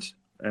in courts.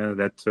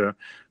 That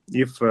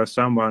if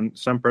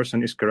some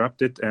person is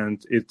corrupted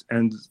and it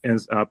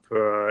ends up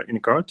in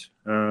court,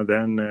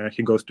 then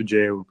he goes to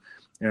jail.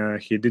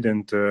 He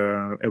didn't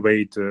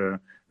evade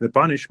the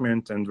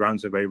punishment and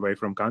runs away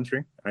from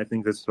country. I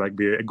think that's like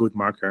be a good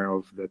marker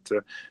of that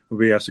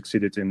we are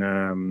succeeded in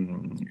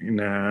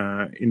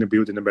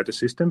building a better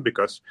system.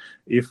 Because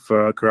if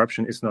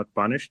corruption is not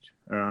punished,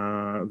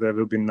 there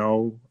will be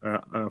no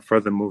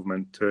further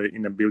movement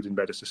in a building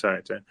better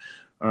society.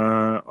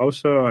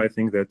 Also, I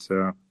think that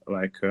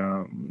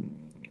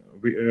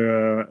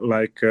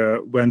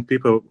when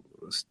people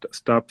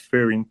stop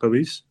fearing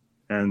police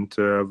and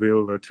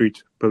will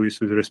treat police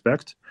with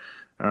respect,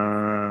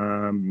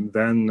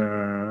 then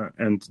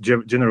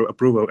general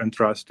approval and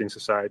trust in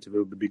society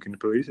will be big in the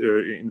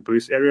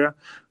police area.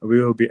 We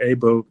will be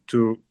able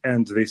to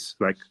end this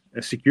like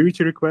a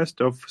security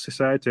request of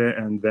society,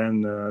 and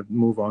then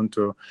move on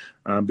to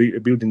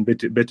building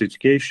better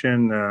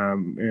education,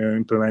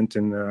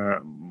 implementing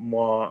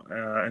more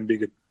and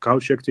bigger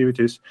culture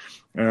activities.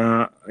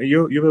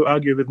 You will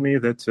argue with me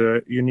that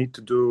you need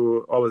to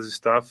do all of this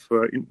stuff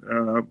in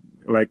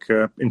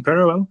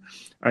parallel.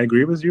 I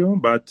agree with you,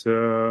 but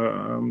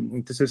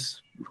this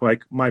is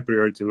like my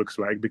priority looks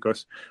like,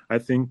 because I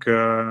think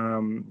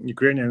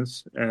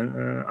Ukrainians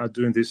are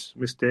doing this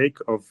mistake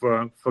of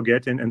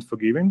forgetting and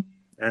forgiving,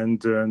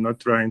 and not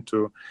trying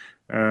to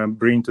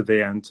bring to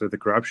the end the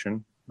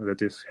corruption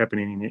that is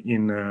happening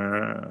in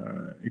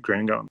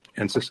Ukrainian government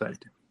and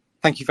society.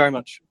 Thank you very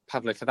much,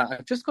 Pavlo, for that.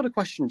 I've just got a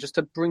question just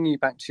to bring you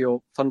back to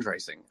your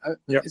fundraising.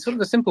 It's sort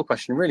of a simple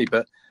question, really,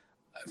 but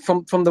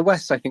from the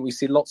West, I think we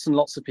see lots and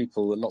lots of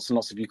people, lots and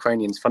lots of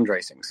Ukrainians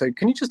fundraising. So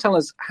can you just tell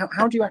us,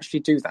 how do you actually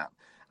do that?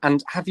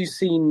 And have you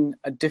seen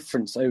a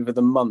difference over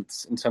the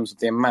months in terms of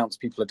the amounts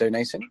people are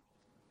donating?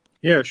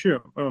 Yeah,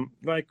 sure.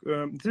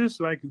 This is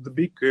like the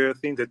big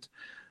thing that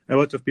a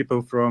lot of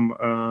people from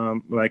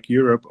like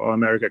Europe or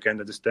America can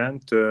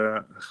understand,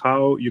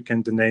 how you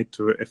can donate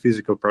to a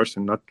physical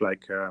person, not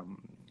like a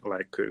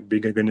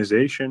big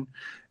organization,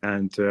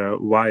 and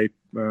why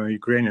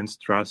Ukrainians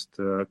trust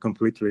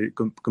complete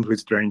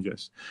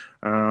strangers.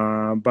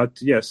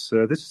 But yes,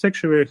 this is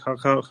actually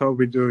how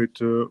we do it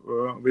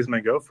with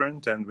my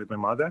girlfriend and with my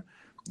mother.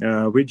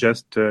 We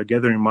just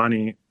gathering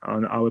money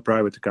on our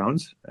private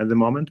accounts at the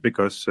moment,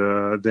 because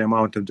the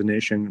amount of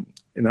donation,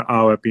 in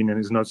our opinion,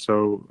 is not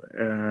so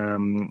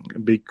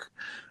big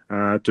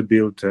to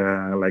build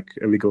like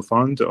a legal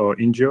fund or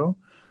NGO.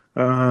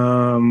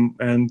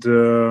 And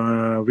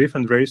we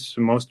fundraise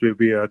mostly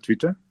via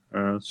Twitter.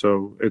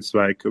 So it's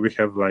like we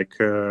have like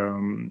a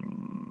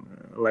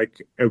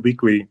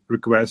weekly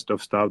request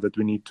of stuff that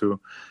we need to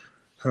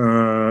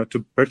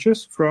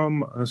purchase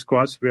from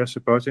squads we are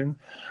supporting.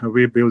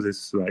 We build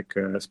this like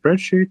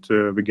spreadsheet.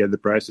 We get the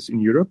prices in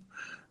Europe,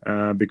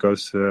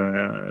 because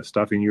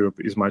stuff in Europe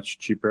is much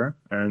cheaper,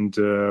 and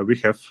we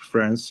have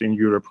friends in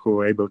Europe who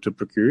are able to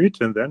procure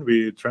it, and then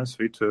we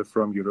transfer it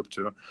from Europe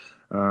to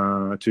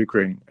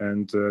Ukraine.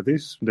 And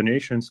these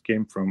donations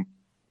came from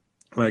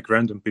like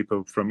random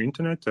people from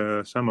internet.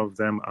 Some of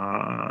them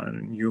are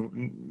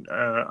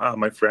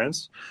my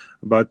friends,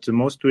 but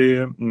mostly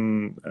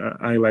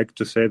I like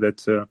to say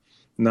that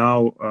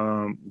now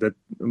that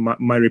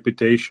my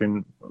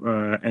reputation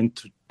and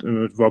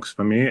works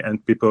for me,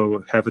 and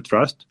people have a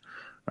trust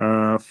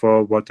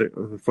for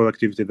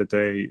activity that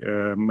I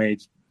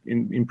made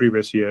in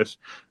previous years,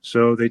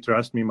 so they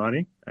trust me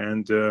money,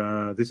 and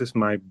this is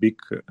my big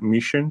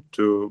mission,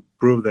 to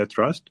prove their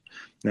trust.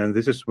 And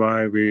this is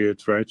why we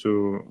try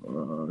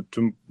to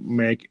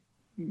make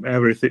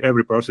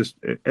every process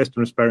as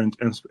transparent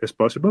as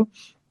possible.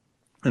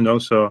 And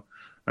also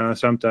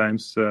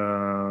sometimes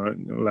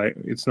like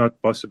it's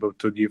not possible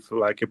to give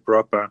like a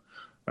proper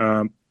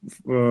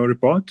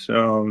report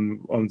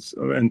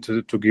and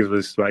to give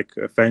this like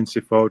fancy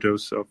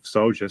photos of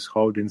soldiers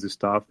holding the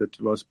stuff that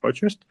was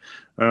purchased,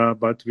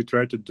 but we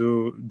try to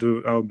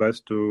do our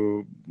best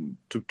to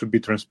be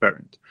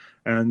transparent.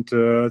 And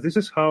this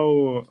is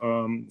how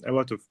a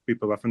lot of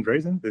people are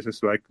fundraising. This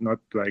is like not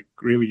like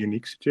really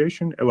unique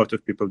situation. A lot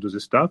of people do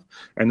this stuff,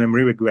 and I'm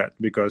really glad,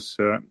 because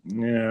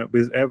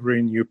with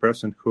every new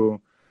person who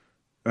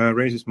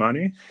raises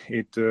money,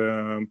 it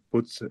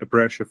puts a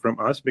pressure from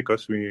us,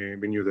 because we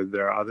knew that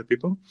there are other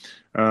people.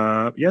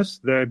 Yes,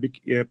 there are a big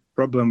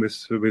problem with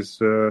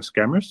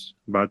scammers,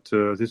 but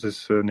this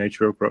is a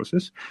natural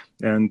process.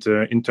 And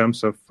in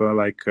terms of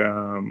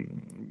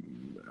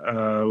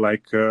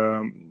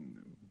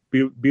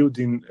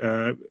building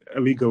a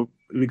legal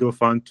legal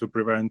fund to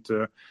prevent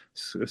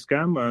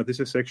scam. This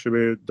is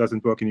actually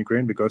doesn't work in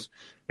Ukraine because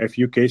a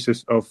few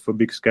cases of a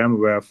big scam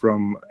were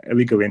from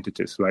illegal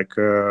entities like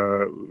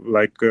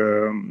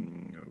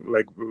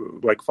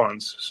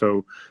funds.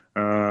 So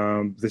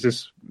this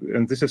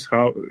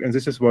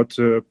is what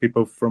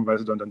people from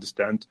West don't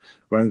understand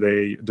when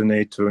they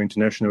donate to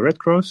International Red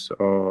Cross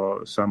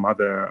or some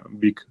other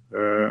big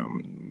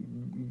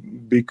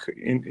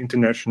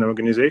international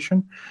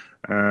organization.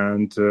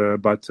 And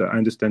but I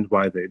understand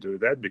why they do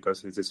that,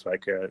 because it is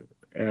like a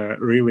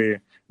really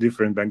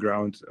different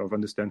background of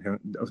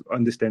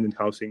understanding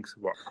how things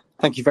work.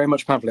 Thank you very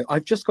much, Pavlo.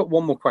 I've just got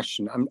one more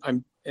question.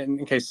 I'm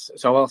in case,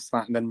 so I'll ask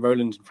that, and then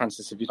Roland and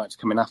Francis, if you'd like to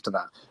come in after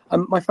that.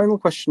 My final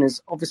question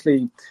is,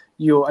 obviously,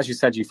 as you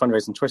said, you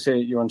fundraise on Twitter.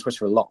 You're on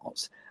Twitter a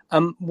lot.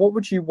 What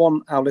would you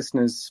want our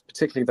listeners,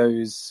 particularly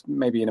those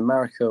maybe in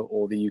America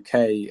or the UK,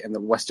 in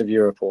the west of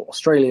Europe or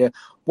Australia,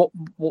 what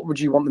would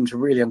you want them to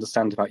really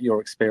understand about your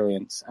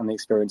experience and the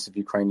experience of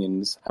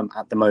Ukrainians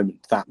at the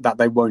moment that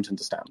they won't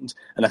understand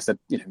unless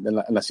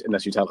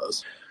you tell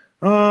us?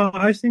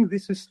 I think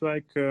this is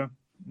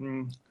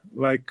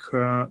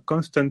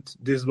constant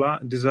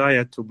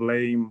desire to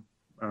blame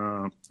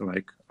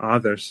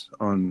others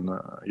on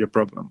your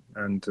problem,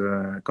 and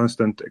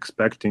constant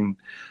expecting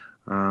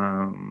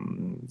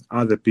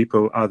other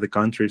people, other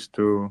countries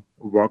to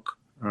work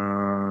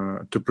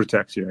to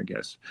protect you, I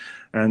guess.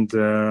 And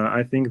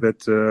I think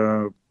that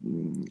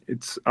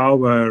it's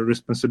our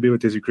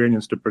responsibility as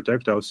Ukrainians to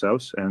protect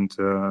ourselves, and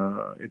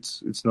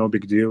it's no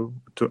big deal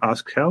to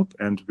ask help.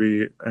 And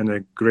I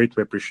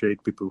greatly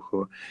appreciate people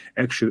who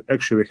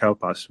actually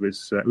help us with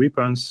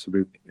weapons,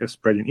 with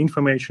spreading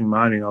information,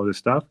 money, all this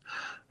stuff.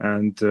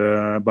 And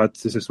but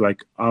this is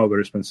like our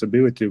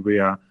responsibility. We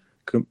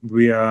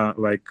are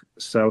like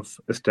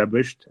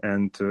self-established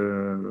and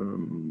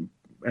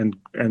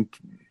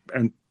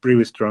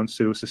really strong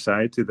civil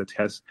society that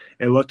has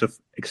a lot of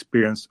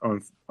experience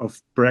of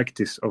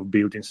practice of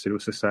building civil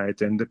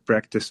society and the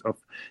practice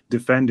of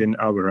defending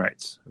our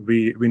rights.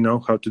 We know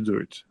how to do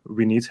it.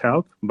 We need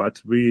help,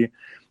 but we're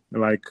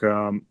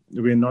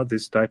not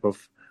this type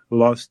of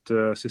lost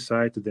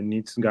society that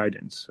needs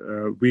guidance.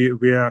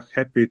 We are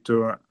happy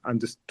to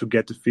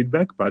get the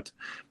feedback, but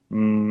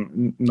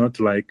not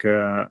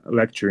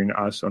lecturing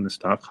us on the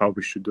stuff how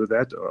we should do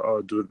that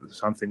or do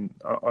something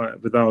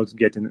without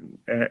getting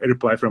a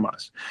reply from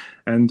us.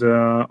 And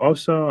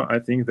also, I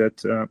think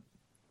that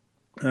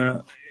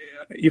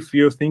if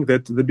you think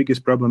that the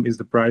biggest problem is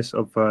the price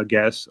of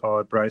gas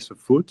or price of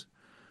food,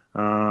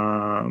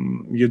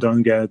 you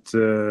don't get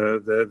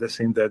the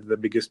thing that the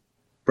biggest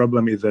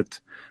problem is that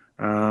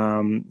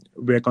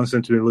we are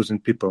constantly losing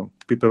people.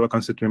 People are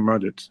constantly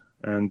murdered,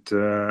 and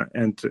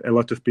a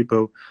lot of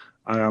people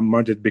are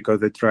murdered because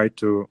they try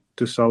to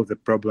solve the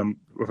problem.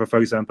 For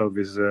example,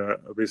 with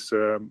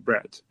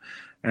bread,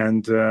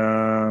 and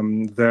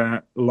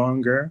the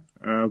longer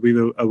we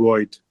will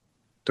avoid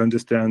to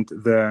understand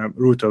the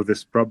root of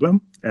this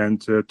problem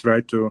and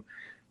try to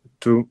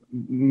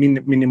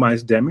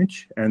minimize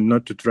damage and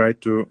not to try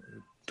to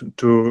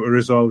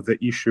resolve the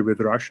issue with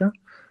Russia,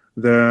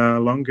 the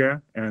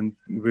longer and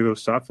we will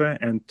suffer,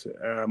 and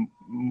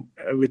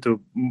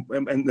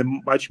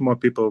much more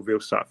people will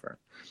suffer.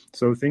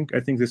 So I think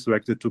this is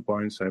like the 2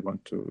 points I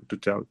want to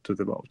tell to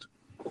the world.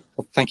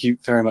 Well, thank you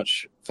very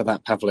much for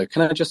that, Pavlo.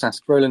 Can I just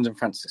ask Roland and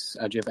Francis,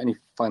 do you have any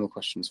final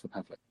questions for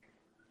Pavlo?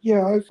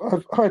 Yeah,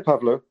 hi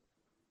Pavlo.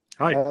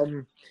 Hi.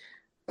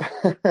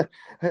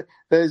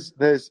 There's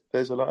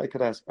a lot I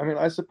could ask. I mean,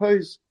 I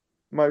suppose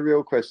my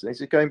real question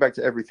is going back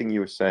to everything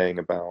you were saying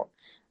about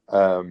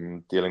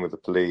dealing with the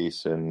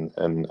police and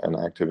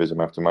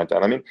activism after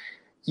Maidan. I mean,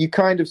 you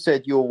kind of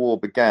said your war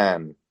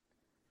began,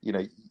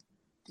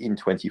 in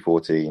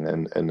 2014,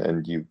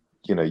 and you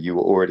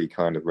were already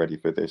kind of ready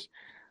for this.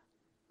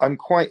 I'm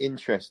quite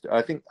interested.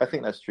 I think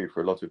that's true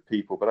for a lot of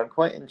people, but I'm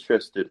quite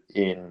interested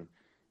in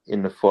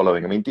the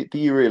following. I mean, do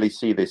you really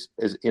see this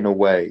as, in a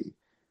way,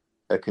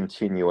 a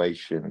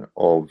continuation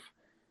of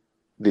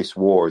this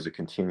war, as a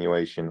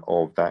continuation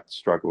of that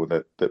struggle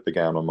that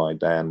began on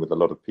Maidan, with a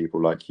lot of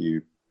people like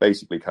you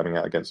basically coming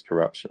out against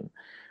corruption?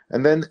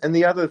 And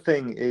the other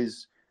thing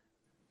is,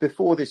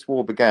 before this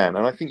war began,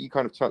 and I think you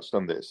kind of touched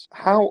on this,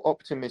 how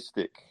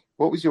optimistic,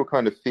 what was your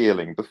kind of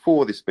feeling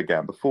before this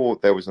began, before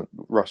there was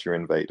Russia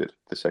invaded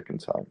the second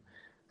time,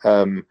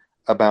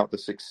 about the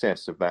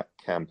success of that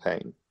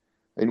campaign?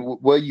 And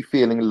were you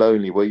feeling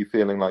lonely? Were you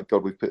feeling like,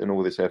 God, we've put in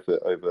all this effort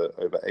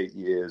over 8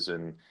 years,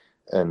 and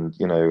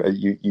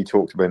you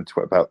talked about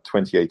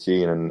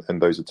 2018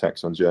 and those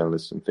attacks on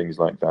journalists and things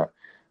like that.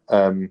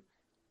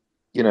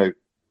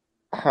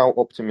 How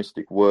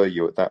optimistic were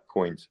you at that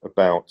point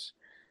about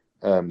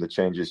the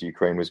changes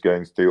Ukraine was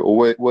going through,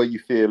 or were you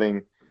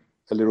feeling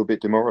a little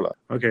bit demoralized?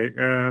 Okay,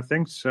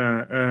 thanks.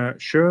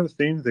 Sure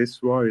thing.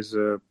 This war is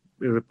a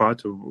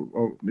part of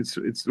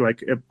it's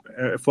like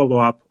a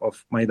follow-up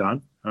of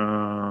Maidan,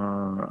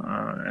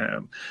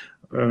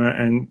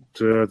 and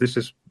this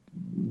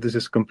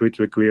is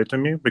completely clear to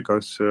me,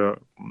 because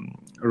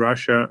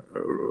Russia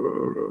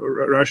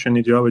Russian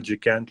ideology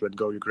can't let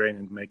go Ukraine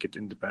and make it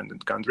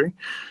independent country.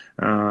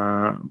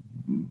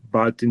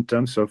 But in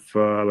terms of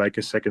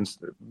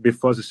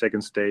before the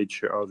second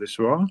stage of this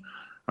war,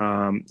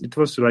 it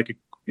was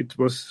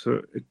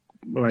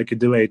like a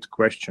delayed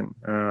question.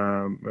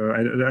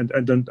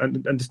 I don't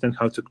understand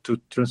how to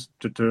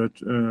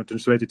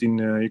translate it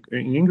in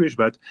English,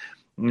 but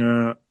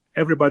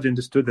everybody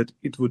understood that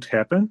it would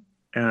happen,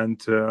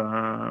 and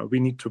we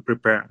need to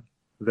prepare.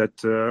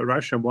 That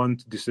Russia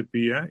won't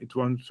disappear. It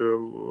won't.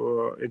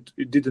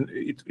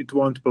 It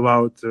won't pull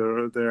out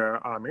their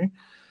army,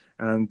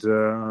 and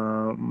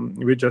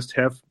we just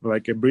have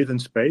like a breathing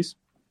space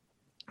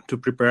to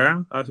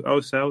prepare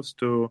ourselves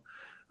to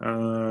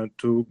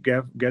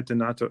get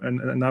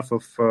enough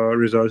of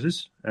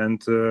resources.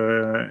 And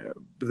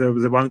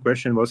the one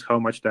question was, how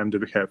much time do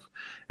we have?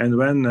 And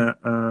when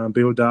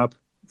build up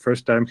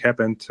first time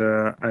happened,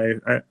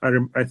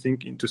 I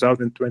think in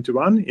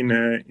 2021 in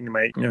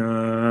May.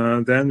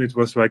 Then it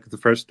was like the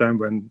first time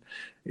when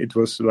it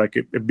was like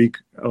a big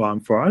alarm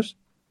for us.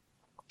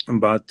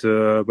 But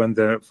when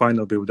the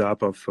final build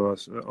up of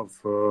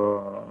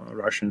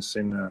Russians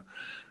in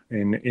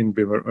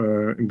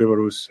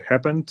Belarus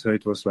happened,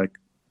 it was like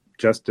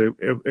just a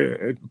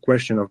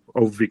question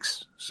of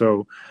weeks.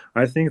 So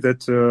I think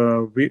that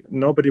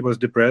nobody was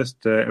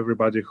depressed.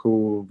 Everybody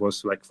who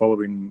was like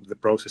following the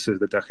processes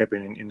that are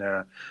happening in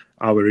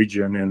our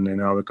region and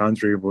in our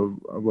country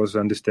was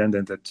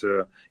understanding that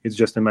it's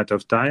just a matter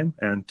of time,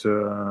 and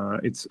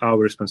it's our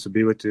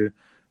responsibility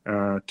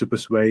to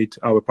persuade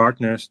our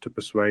partners, to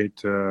persuade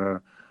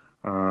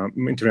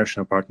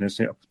international partners,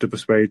 to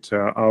persuade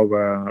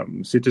our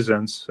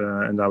citizens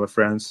and our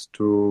friends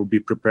to be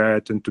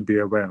prepared and to be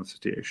aware of the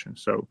situation.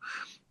 So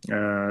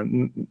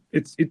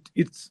it's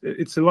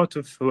a lot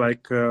of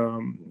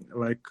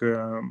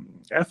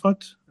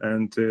effort,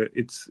 and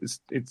it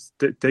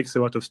takes a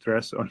lot of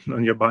stress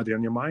on your body,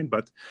 on your mind,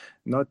 but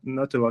not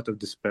a lot of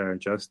despair.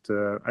 Just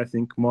I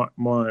think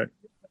more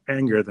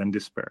anger than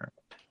despair.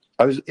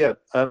 I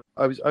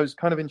was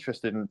kind of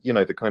interested in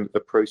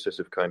the process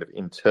of kind of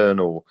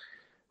internal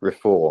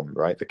reform,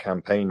 right? The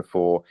campaign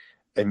for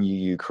a new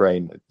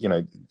Ukraine,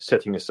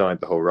 setting aside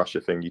the whole Russia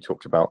thing. You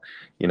talked about,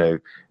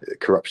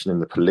 corruption in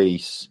the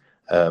police,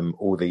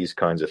 all these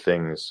kinds of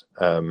things.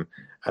 And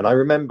I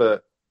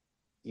remember,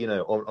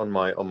 on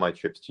my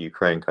trips to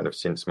Ukraine, kind of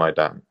since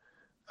Maidan,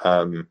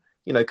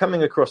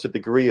 coming across a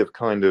degree of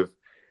kind of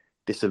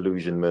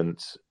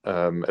disillusionment,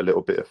 a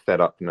little bit of fed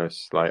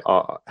upness, like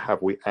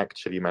have we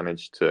actually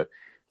managed to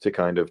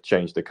kind of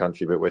change the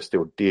country, but we're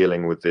still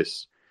dealing with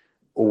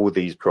all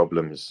these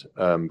problems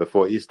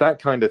before. Is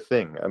that kind of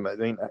thing? I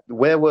mean,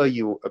 where were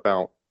you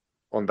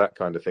on that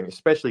kind of thing,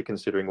 especially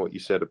considering what you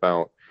said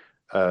about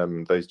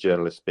those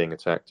journalists being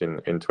attacked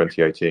in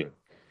 2018?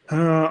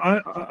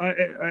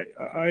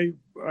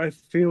 I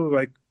feel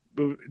like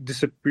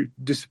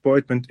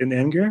disappointment and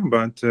anger,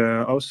 but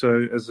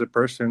also as a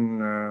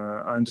person,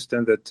 I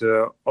understand that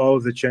all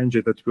the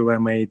changes that were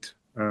made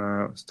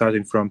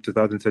starting from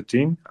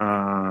 2013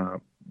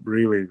 are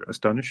really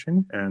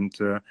astonishing, and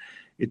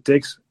it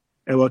takes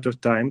a lot of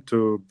time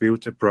to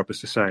build a proper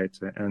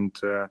society. And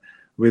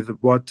with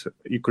what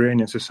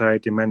Ukrainian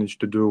society managed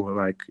to do,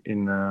 like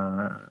in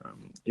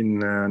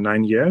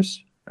 9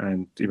 years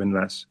and even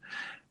less,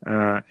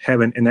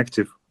 having an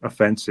active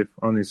offensive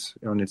on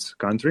its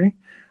country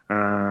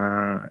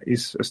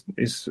is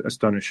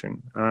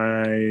astonishing.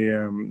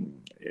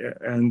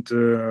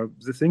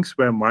 The things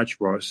were much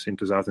worse in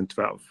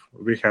 2012.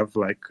 We have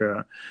like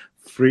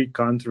free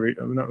country,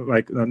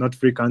 not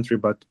free country,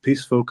 but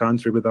peaceful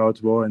country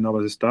without war and all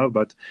of this stuff.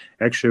 But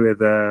actually,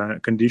 the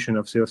condition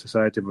of civil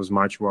society was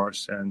much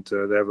worse, and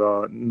there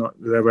were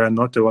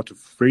not a lot of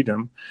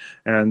freedom,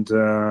 and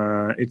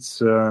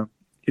it's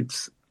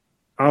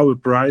our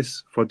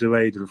price for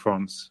delayed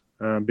reforms.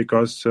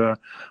 Because the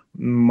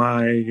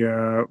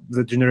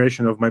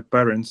generation of my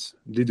parents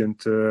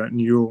didn't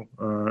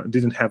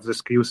have the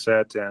skill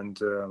set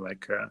and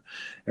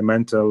a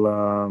mental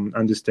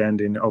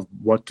understanding of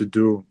what to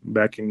do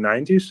back in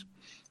 90s.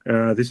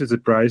 This is the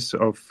price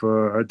of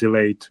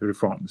delayed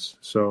reforms.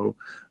 So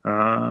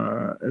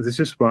this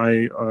is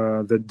why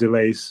the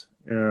delays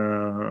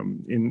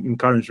in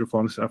current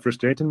reforms are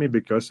frustrating me,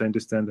 because I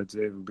understand that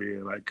they will be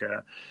like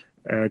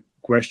a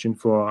question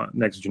for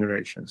next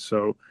generation.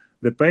 So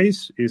the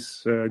pace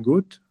is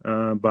good,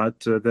 but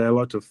there are a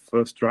lot of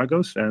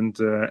struggles and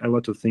a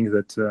lot of things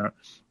that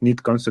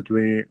need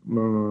constantly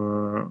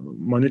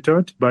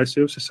monitored by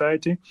civil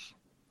society.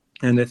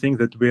 And I think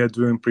that we are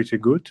doing pretty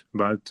good,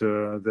 but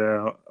there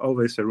are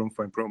always a room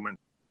for improvement.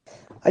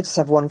 I just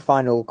have one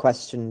final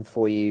question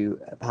for you,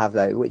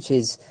 Pavlo, which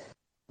is,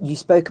 you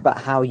spoke about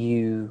how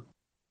you,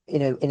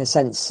 in a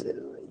sense,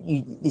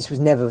 this was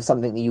never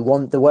something that you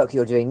want. The work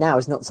you're doing now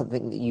is not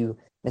something that you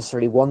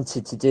necessarily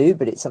wanted to do,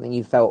 but it's something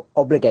you felt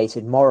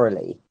obligated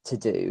morally to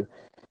do.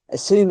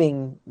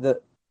 Assuming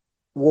that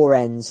war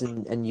ends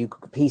and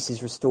peace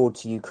is restored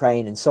to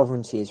Ukraine and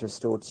sovereignty is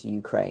restored to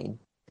Ukraine,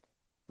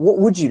 what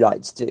would you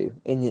like to do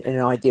in an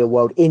ideal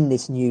world in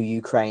this new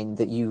Ukraine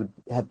that you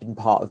have been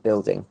part of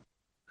building?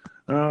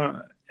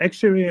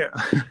 Actually,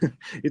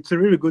 it's a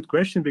really good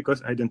question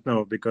because I don't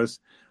know. Because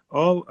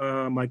all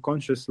my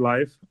conscious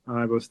life,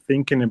 I was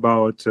thinking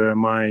about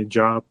my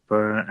job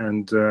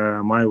and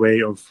my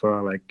way of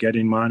like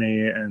getting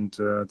money and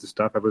the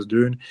stuff I was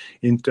doing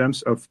in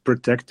terms of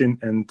protecting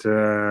and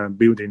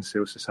building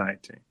civil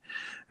society.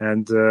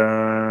 And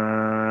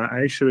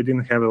I actually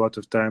didn't have a lot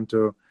of time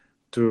to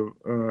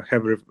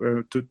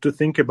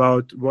think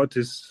about what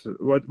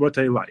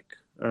I like.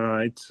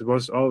 It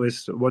was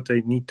always what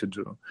I need to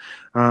do.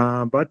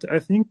 But I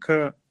think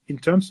in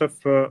terms of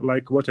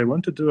like what I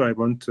want to do, I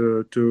want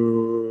to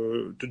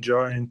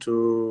join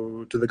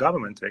to the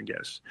government, I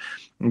guess.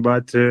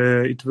 But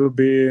it will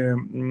be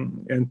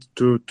and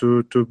to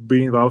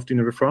be involved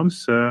in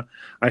reforms.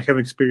 I have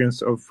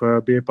experience of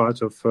being a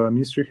part of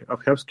Ministry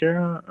of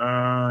Healthcare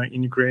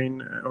in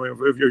Ukraine,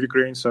 of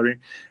Ukraine, sorry,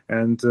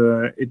 and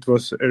it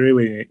was a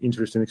really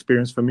interesting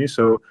experience for me.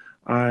 So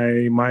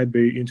I might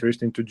be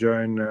interested to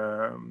join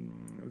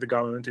the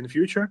government in the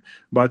future,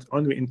 but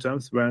only in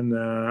terms when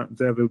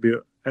there will be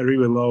a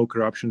really low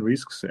corruption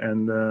risks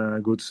and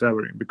good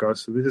salary.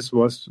 Because this is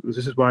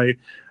why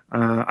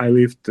I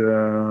left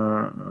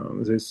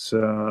this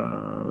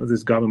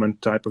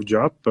government type of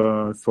job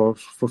for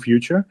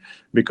future.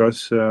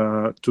 Because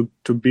to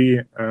be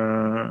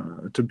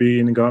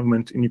in a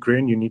government in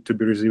Ukraine, you need to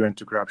be resilient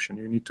to corruption.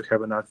 You need to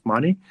have enough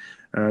money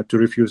to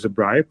refuse a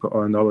bribe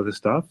and all of the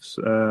stuff.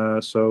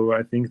 So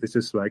I think this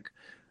is like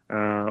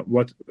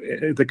what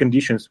the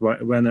conditions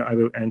when I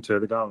will enter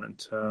the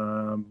government.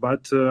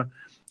 But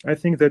I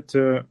think that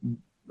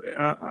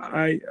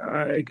I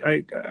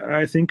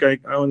think I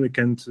only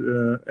can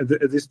at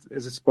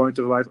this point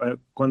of life I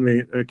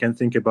only can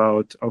think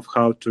about of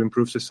how to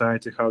improve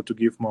society, how to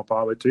give more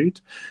power to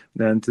it,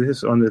 and this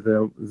is only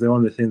the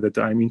only thing that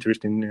I'm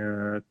interested in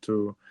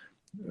to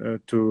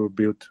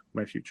build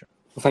my future.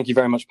 Well, thank you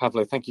very much,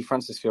 Pavlo. Thank you,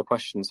 Francis, for your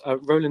questions.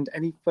 Roland,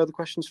 any further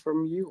questions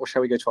from you, or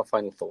shall we go to our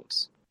final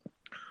thoughts?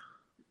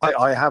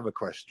 I have a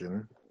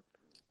question,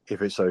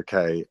 if it's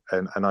okay,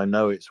 and I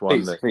know it's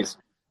one please.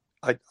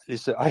 I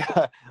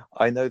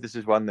know this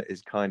is one that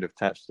is kind of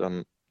touched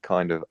on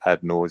kind of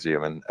ad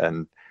nauseum,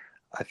 and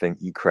I think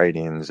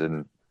Ukrainians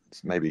and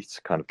maybe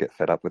kind of get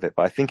fed up with it,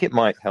 but I think it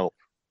might help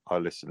our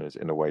listeners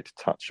in a way to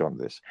touch on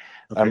this.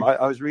 Okay.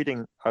 I was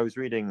reading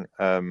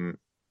a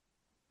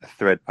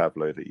thread,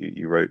 Pavlo, that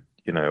you wrote,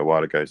 a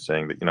while ago,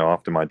 saying that,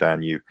 after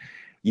Maidan, you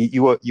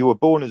were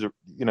born as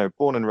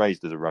born and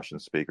raised as a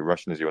Russian speaker.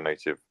 Russian is your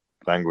native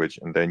language,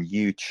 and then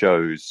you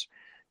chose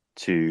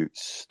to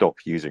stop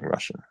using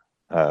Russian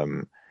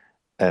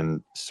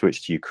and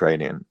switch to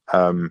Ukrainian.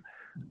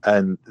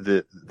 And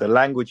the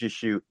language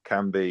issue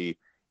can be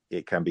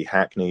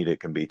hackneyed,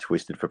 it can be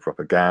twisted for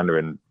propaganda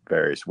in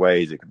various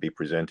ways. It can be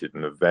presented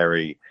in a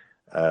very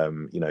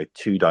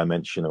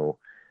two-dimensional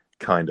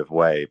kind of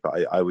way.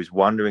 But I was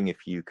wondering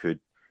if you could,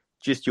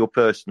 just your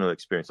personal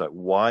experience, like,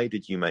 why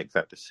did you make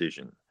that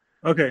decision?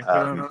 Okay.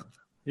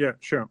 Yeah,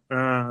 sure.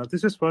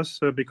 This was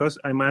because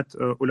I met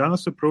Ulyana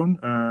Suprun.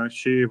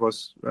 She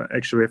was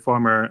actually a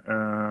former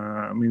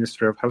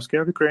Minister of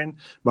Healthcare of Ukraine,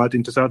 but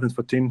in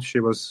 2014 she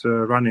was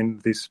running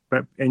this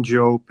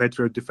NGO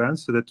Patriot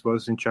Defense that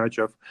was in charge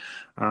of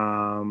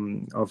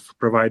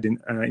providing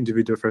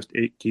individual first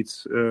aid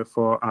kits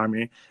for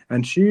army.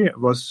 And she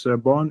was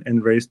born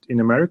and raised in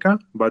America,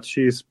 but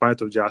she is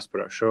part of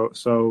diaspora.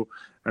 So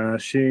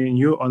she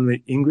knew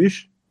only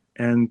English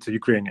and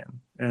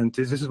Ukrainian. And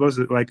this was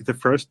like the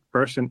first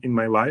person in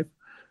my life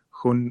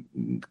who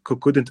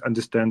couldn't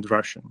understand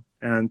Russian.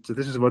 And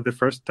this is the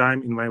first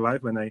time in my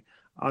life when I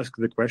asked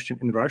the question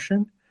in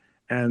Russian,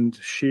 and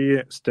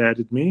she stared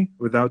at me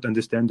without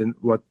understanding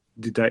what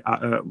did I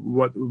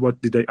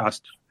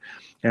ask.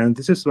 And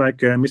this is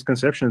like a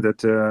misconception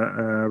that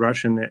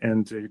Russian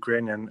and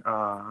Ukrainian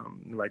are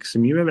like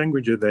similar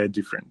languages. They're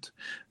different.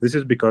 This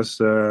is because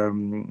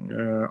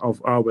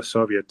of our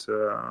Soviet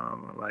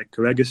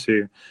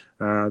legacy.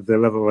 The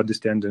level of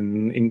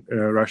understanding in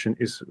Russian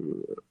is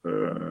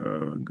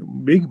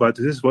big, but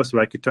this was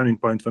like a turning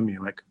point for me.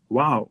 Like,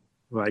 wow,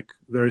 like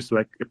there is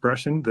like a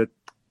person that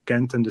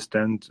can't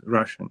understand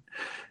Russian,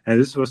 and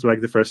this was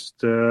like the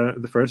first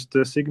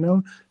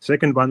signal.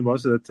 Second one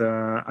was that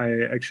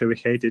I actually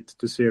hated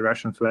to see a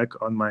Russian flag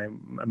on my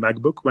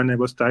MacBook when I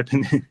was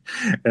typing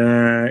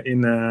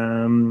in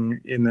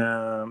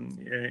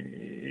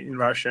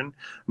Russian.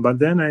 But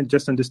then I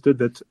just understood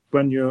that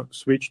when you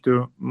switch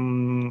to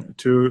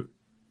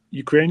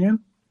Ukrainian,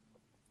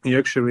 you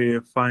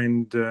actually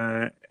find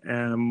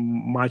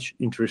much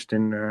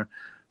interesting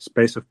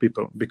space of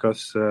people,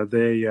 because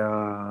they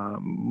are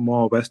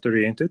more West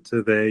oriented.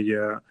 They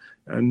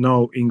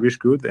know English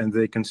good, and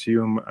they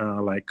consume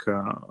like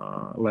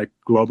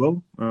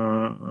global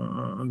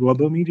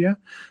media,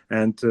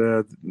 and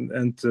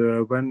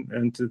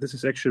this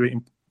is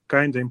actually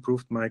kind of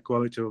improved my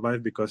quality of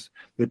life, because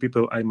the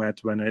people I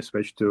met when I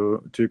switched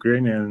to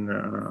Ukrainian,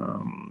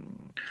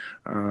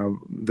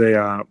 they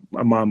are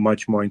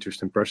much more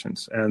interesting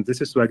persons. And this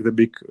is like the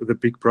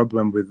big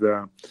problem with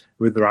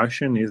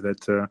Russian is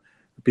that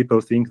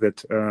people think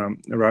that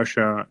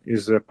Russia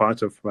is a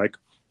part of like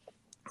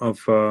a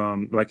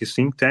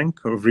think tank,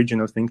 of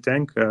regional think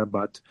tank,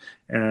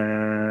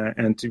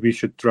 and we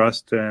should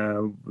trust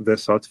the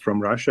thoughts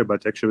from Russia.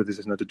 But actually, this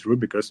is not true,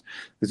 because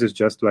this is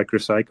just like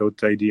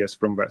recycled ideas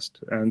from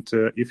West. And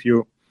I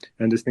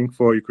think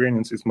for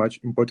Ukrainians, it's much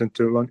important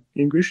to learn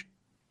English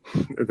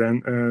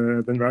than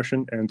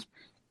Russian. And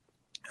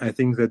I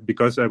think that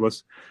because I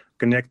was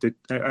connected,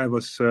 I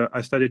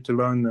started to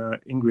learn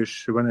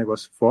English when I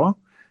was 4,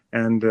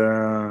 and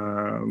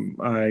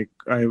I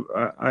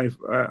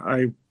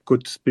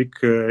could speak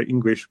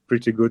English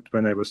pretty good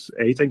when I was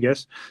 8, I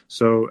guess.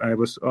 So I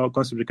was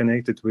constantly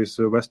connected with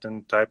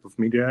Western type of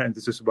media, and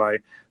this is why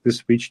the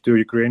switch to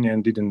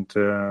Ukrainian didn't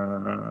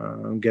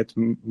get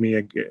me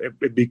a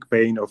big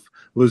pain of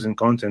losing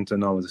content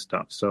and all this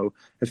stuff. So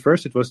at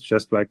first it was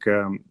just like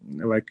a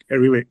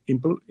really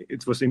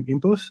it was an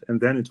impulse, and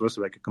then it was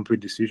like a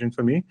complete decision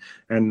for me.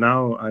 And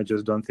now I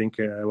just don't think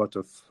a lot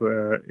of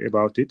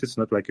about it. It's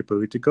not like a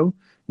political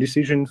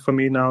decision for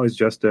me now. It's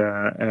just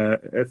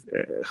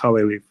how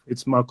I live.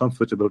 It's more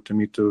comfortable to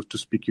me to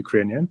speak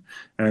Ukrainian,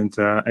 and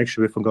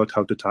actually forgot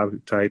how to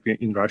type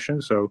in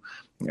Russian. So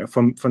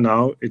for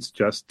now, it's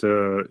just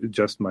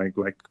my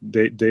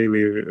daily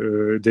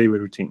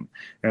routine.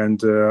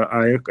 And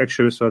I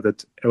actually saw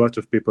that a lot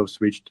of people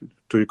switched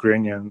to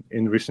Ukrainian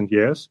in recent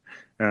years,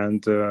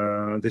 and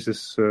this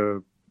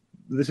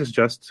is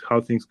just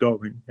how things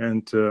going.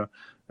 And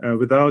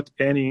without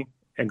any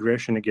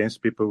aggression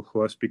against people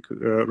who speak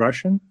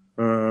Russian.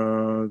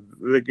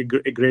 Like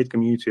a great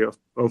community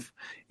of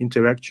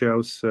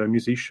intellectuals,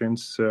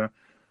 musicians,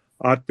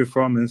 art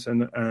performance,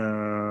 and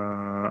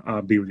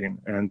are building.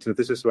 And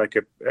this is like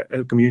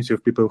a community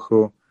of people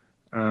who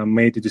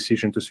made the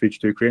decision to switch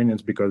to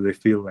Ukrainians because they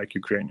feel like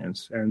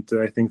Ukrainians. And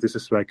I think this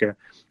is like a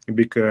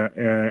big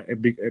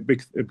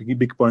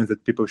point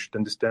that people should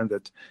understand,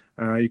 that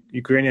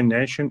Ukrainian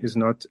nation is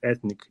not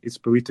ethnic, it's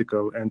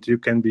political, and you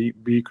can be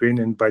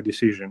Ukrainian by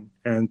decision.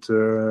 And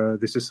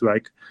this is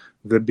like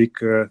the big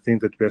thing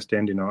that we are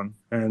standing on.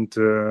 And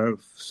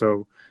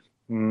so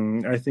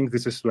I think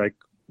this is like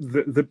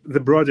the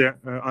broader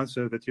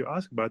answer that you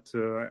asked, but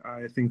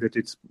I think that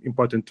it's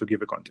important to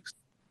give a context.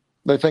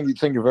 No, thank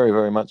you very,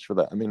 very much for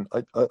that. I mean,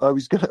 I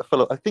was going to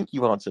follow. I think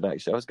you answered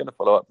actually. I was going to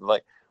follow up.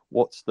 Like,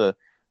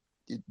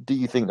 do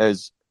you think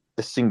there's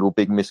a single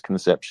big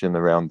misconception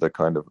around the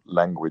kind of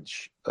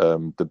language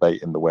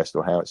debate in the West,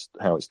 or how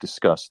it's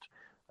discussed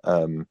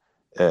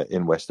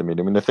in Western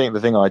media? I mean, the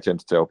thing I tend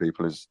to tell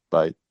people is,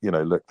 like,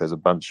 look,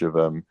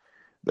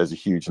 there's a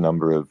huge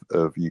number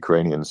of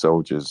Ukrainian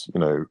soldiers,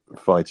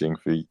 fighting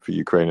for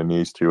Ukrainian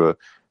East who are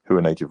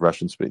native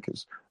Russian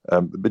speakers.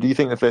 But do you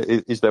think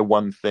is there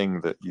one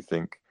thing that you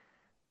think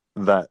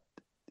that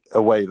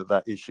a way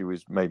that issue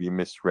is maybe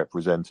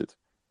misrepresented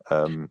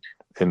in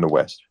the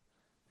West?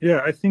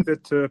 Yeah, I think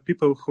that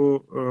people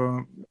who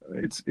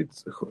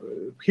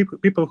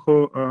people who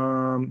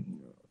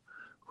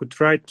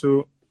try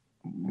to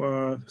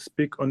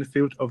speak on the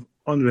field of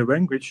only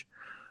language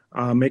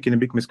are making a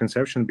big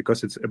misconception,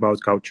 because it's about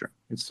culture.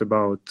 It's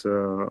about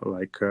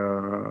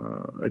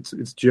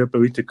it's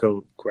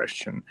geopolitical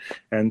question,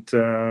 and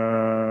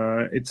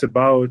it's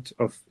about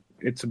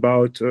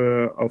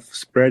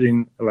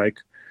spreading like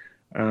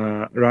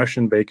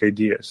Russian-based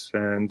ideas.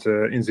 And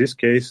in this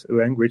case,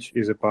 language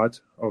is a part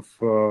of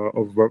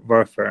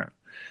warfare.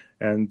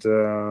 And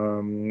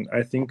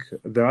I think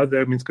the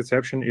other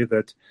misconception is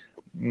that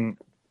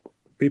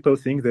people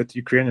think that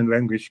Ukrainian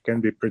language can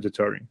be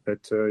predatory,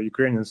 that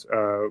Ukrainians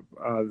are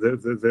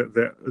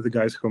the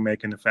guys who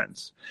make an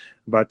offense.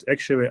 But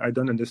actually, I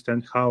don't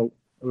understand how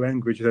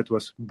language that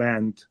was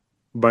banned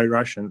by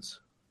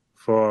Russians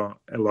for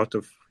a lot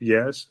of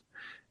years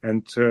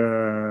and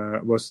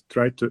was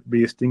tried to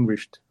be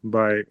extinguished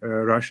by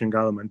Russian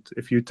government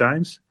a few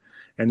times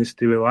and is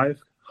still alive,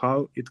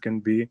 how it can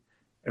be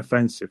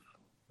offensive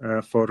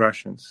for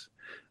Russians.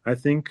 I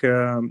think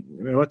a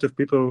lot of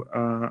people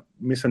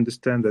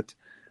misunderstand that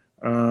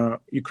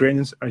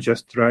Ukrainians are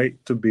just trying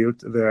to build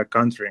their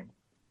country,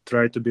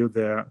 try to build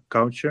their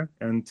culture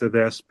and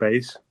their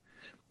space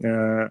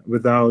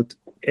without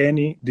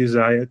any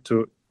desire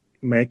to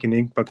make an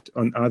impact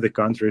on other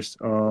countries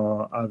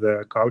or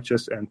other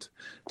cultures and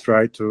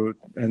try to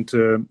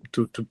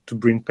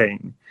bring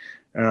pain.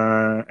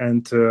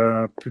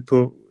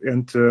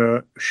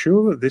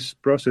 Sure, this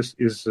process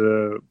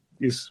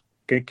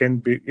can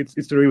be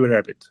it's really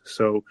rapid.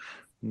 So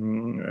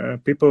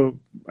people,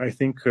 I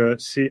think,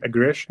 see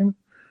aggression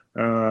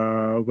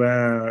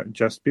where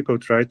just people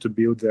try to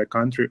build their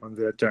country on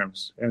their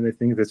terms, and I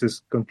think this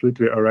is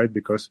completely all right,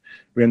 because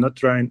we're not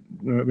trying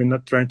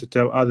to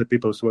tell other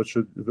people what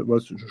should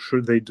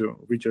they do.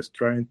 We're just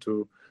trying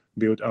to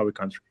build our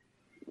country.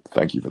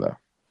 Thank you for that.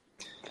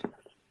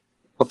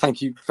 Well,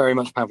 thank you very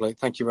much, Pavlo.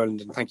 Thank you,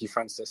 Roland, and thank you,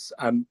 Francis.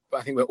 I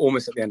think we're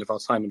almost at the end of our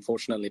time,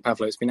 unfortunately.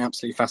 Pavlo, it's been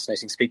absolutely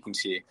fascinating speaking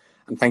to you,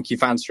 and thank you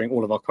for answering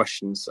all of our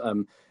questions.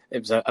 it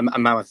was a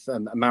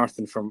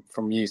marathon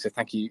from you. So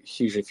thank you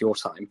hugely for your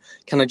time.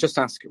 Can I just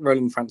ask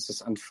Roland,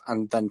 Francis,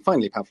 and then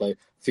finally Pavlo,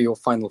 for your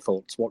final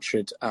thoughts? What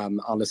should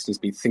our listeners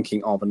be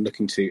thinking of and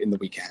looking to in the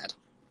week ahead?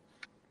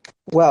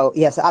 Well,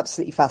 yes,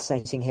 absolutely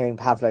fascinating hearing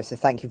Pavlo. So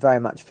thank you very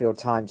much for your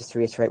time. Just to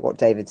reiterate what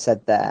David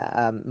said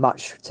there,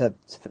 much to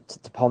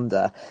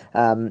ponder.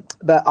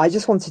 But I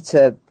just wanted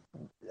to,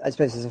 I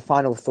suppose, as a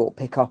final thought,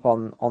 pick up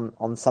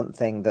on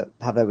something that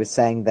Pavlo was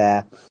saying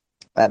there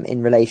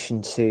in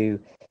relation to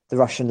the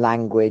Russian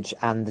language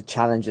and the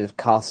challenge of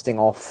casting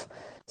off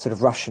sort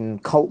of Russian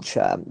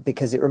culture,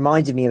 because it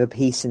reminded me of a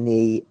piece in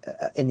the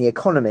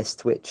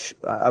Economist, which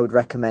I would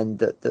recommend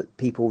that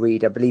people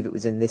read. I believe it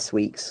was in this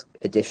week's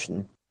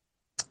edition.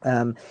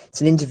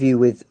 It's an interview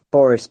with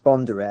Boris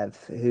Bondarev,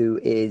 who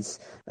is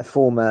a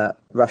former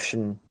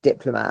Russian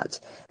diplomat,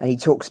 and he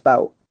talks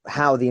about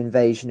how the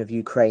invasion of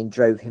Ukraine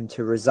drove him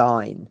to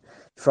resign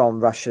from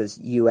Russia's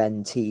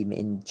UN team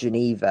in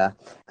Geneva.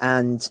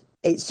 And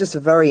it's just a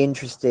very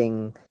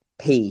interesting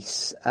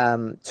piece,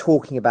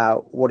 talking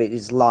about what it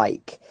is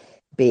like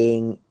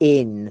being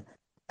in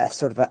a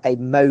sort of a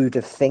mode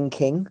of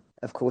thinking,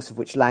 of course, of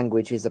which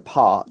language is a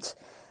part,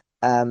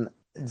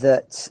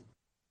 that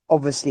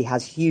obviously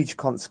has huge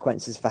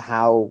consequences for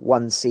how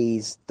one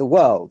sees the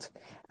world.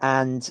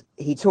 And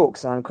he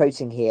talks, and I'm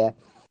quoting here,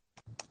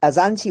 as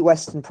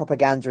anti-Western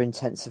propaganda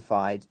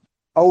intensified,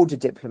 older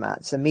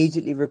diplomats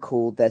immediately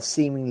recalled their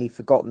seemingly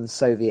forgotten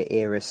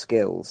Soviet-era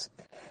skills.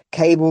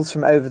 Cables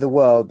from over the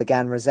world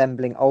began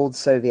resembling old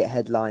Soviet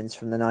headlines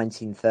from the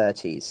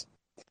 1930s.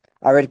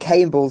 I read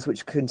cables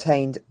which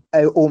contained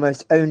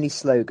almost only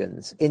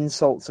slogans,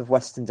 insults of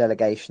Western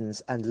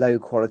delegations, and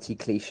low-quality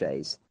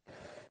cliches.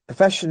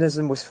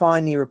 Professionalism was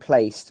finally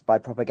replaced by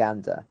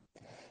propaganda.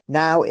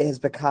 Now it has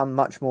become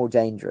much more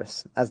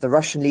dangerous, as the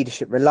Russian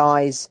leadership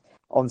relies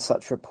on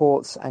such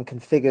reports and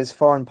configures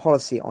foreign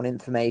policy on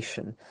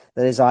information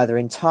that is either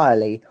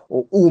entirely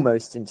or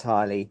almost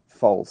entirely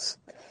false.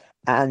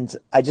 And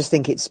I just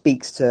think it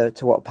speaks to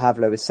what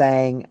Pavlo was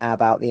saying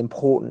about the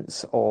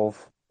importance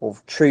of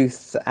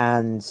truth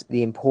and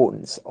the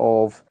importance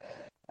of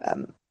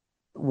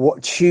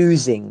what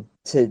choosing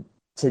to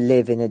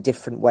live in a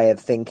different way of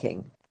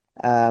thinking.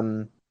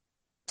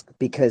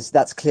 Because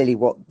that's clearly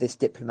what this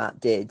diplomat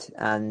did,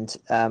 and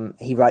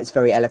he writes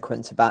very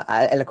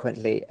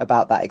eloquently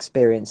about that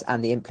experience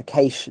and the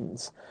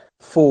implications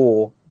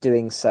for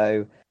doing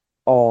so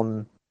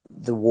on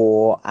the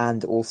war,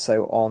 and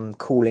also on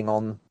calling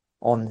on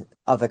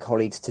other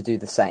colleagues to do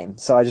the same.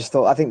 So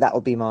I think that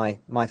will be my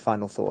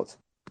final thought.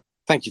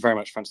 Thank you very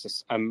much,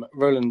 Francis.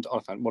 Roland,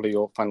 Oliphant, what are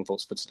your final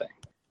thoughts for today?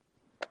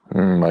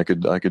 I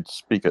could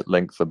speak at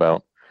length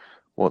about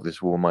what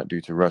this war might do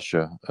to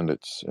Russia and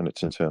its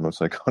internal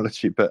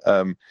psychology, but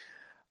I'm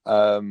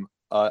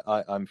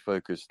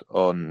focused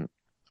on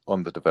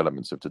the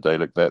developments of today.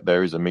 Look,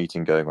 there is a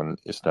meeting going on in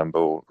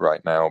Istanbul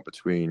right now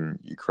between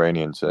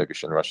Ukrainian,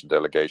 Turkish, and Russian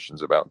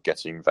delegations about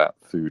getting that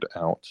food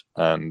out,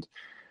 and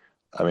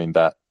I mean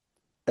that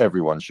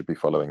everyone should be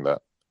following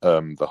that.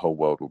 The whole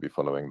world will be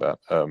following that.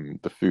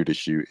 The food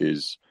issue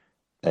is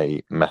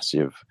a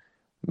massive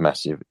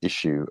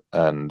issue,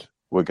 and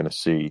we're going to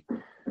see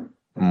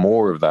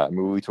more of that. I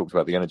mean, we talked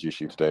about the energy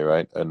issue today,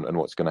 right? And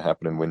what's going to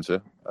happen in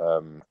winter.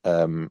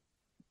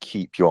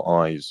 Keep your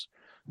eyes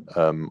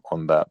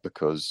on that,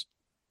 because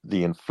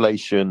the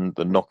inflation,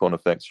 the knock-on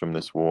effects from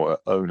this war are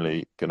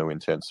only going to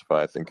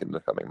intensify, I think, in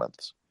the coming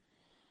months.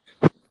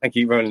 Thank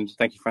you, Roland.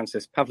 Thank you,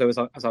 Francis. Pavlo,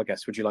 as our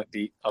guest, would you like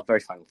our very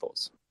final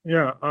thoughts?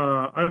 Yeah,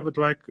 I would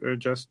like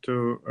just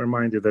to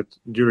remind you that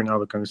during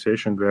our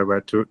conversation, there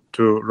were two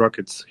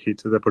rockets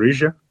hit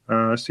Zaporizhia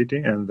city,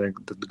 and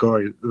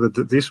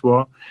this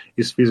war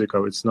is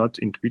physical. It's not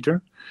in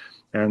Twitter,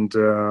 and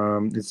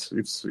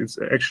it's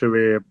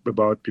actually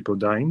about people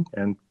dying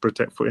and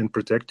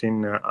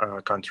protecting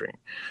our country.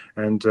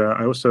 And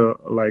I also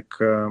like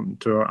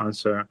to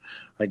answer,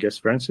 I guess,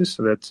 Francis,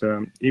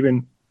 that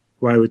even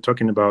while we're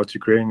talking about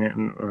Ukraine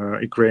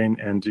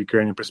and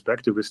Ukrainian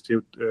perspective, we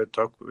still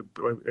talk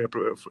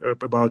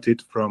about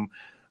it from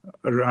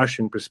a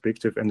Russian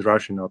perspective and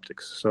Russian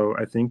optics. So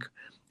I think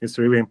it's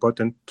really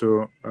important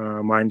to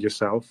mind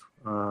yourself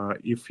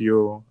if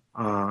you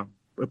are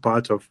a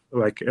part of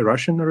like a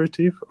Russian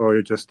narrative, or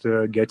you're just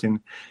getting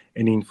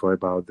an info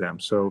about them.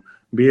 So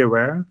be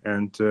aware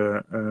and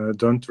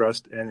don't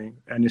trust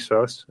any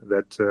source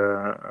that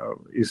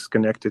is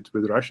connected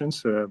with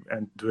Russians,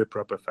 and do a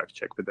proper fact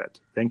check with that.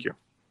 Thank you.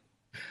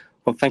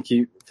 Well, thank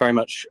you very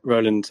much,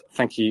 Roland.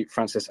 Thank you,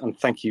 Francis, and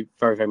thank you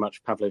very, very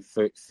much, Pavlo,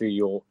 for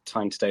your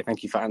time today.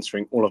 Thank you for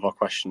answering all of our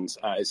questions.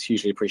 It's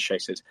hugely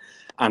appreciated.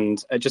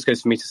 And it just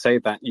goes for me to say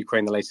that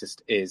Ukraine the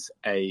Latest is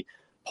a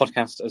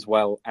podcast as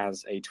well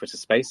as a Twitter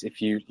space.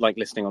 If you like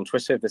listening on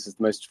Twitter, this is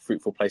the most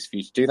fruitful place for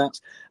you to do that.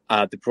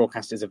 The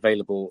broadcast is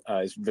available,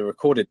 the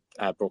recorded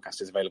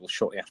broadcast is available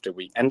shortly after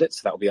we end it,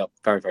 so that will be up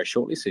very, very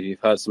shortly. So if you've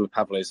heard some of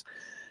Pavlo's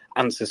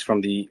answers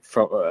from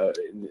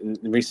in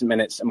recent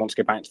minutes and want to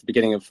go back to the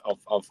beginning of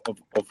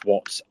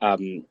what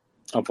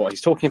of what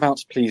he's talking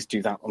about, please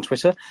do that on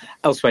Twitter.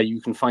 Elsewhere,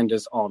 you can find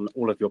us on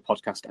all of your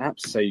podcast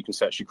apps, so you can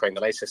search Ukraine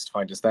the Latest,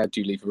 find us there.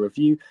 Do leave a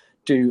review.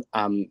 Do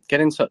get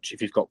in touch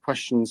if you've got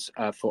questions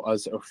for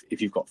us, or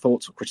if you've got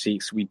thoughts or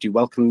critiques. We do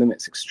welcome them.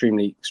 It's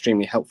extremely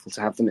helpful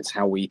to have them. It's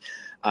how we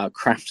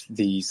craft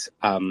these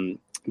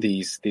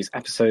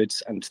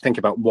episodes and think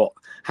about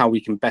how we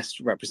can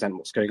best represent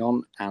what's going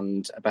on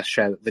and best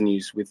share the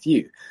news with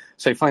you.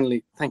 So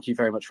finally, thank you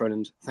very much,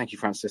 Roland. Thank you,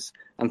 Francis.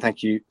 And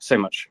thank you so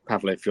much,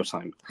 Pavlo, for your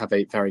time. Have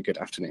a very good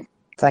afternoon.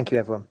 Thank you,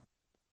 everyone.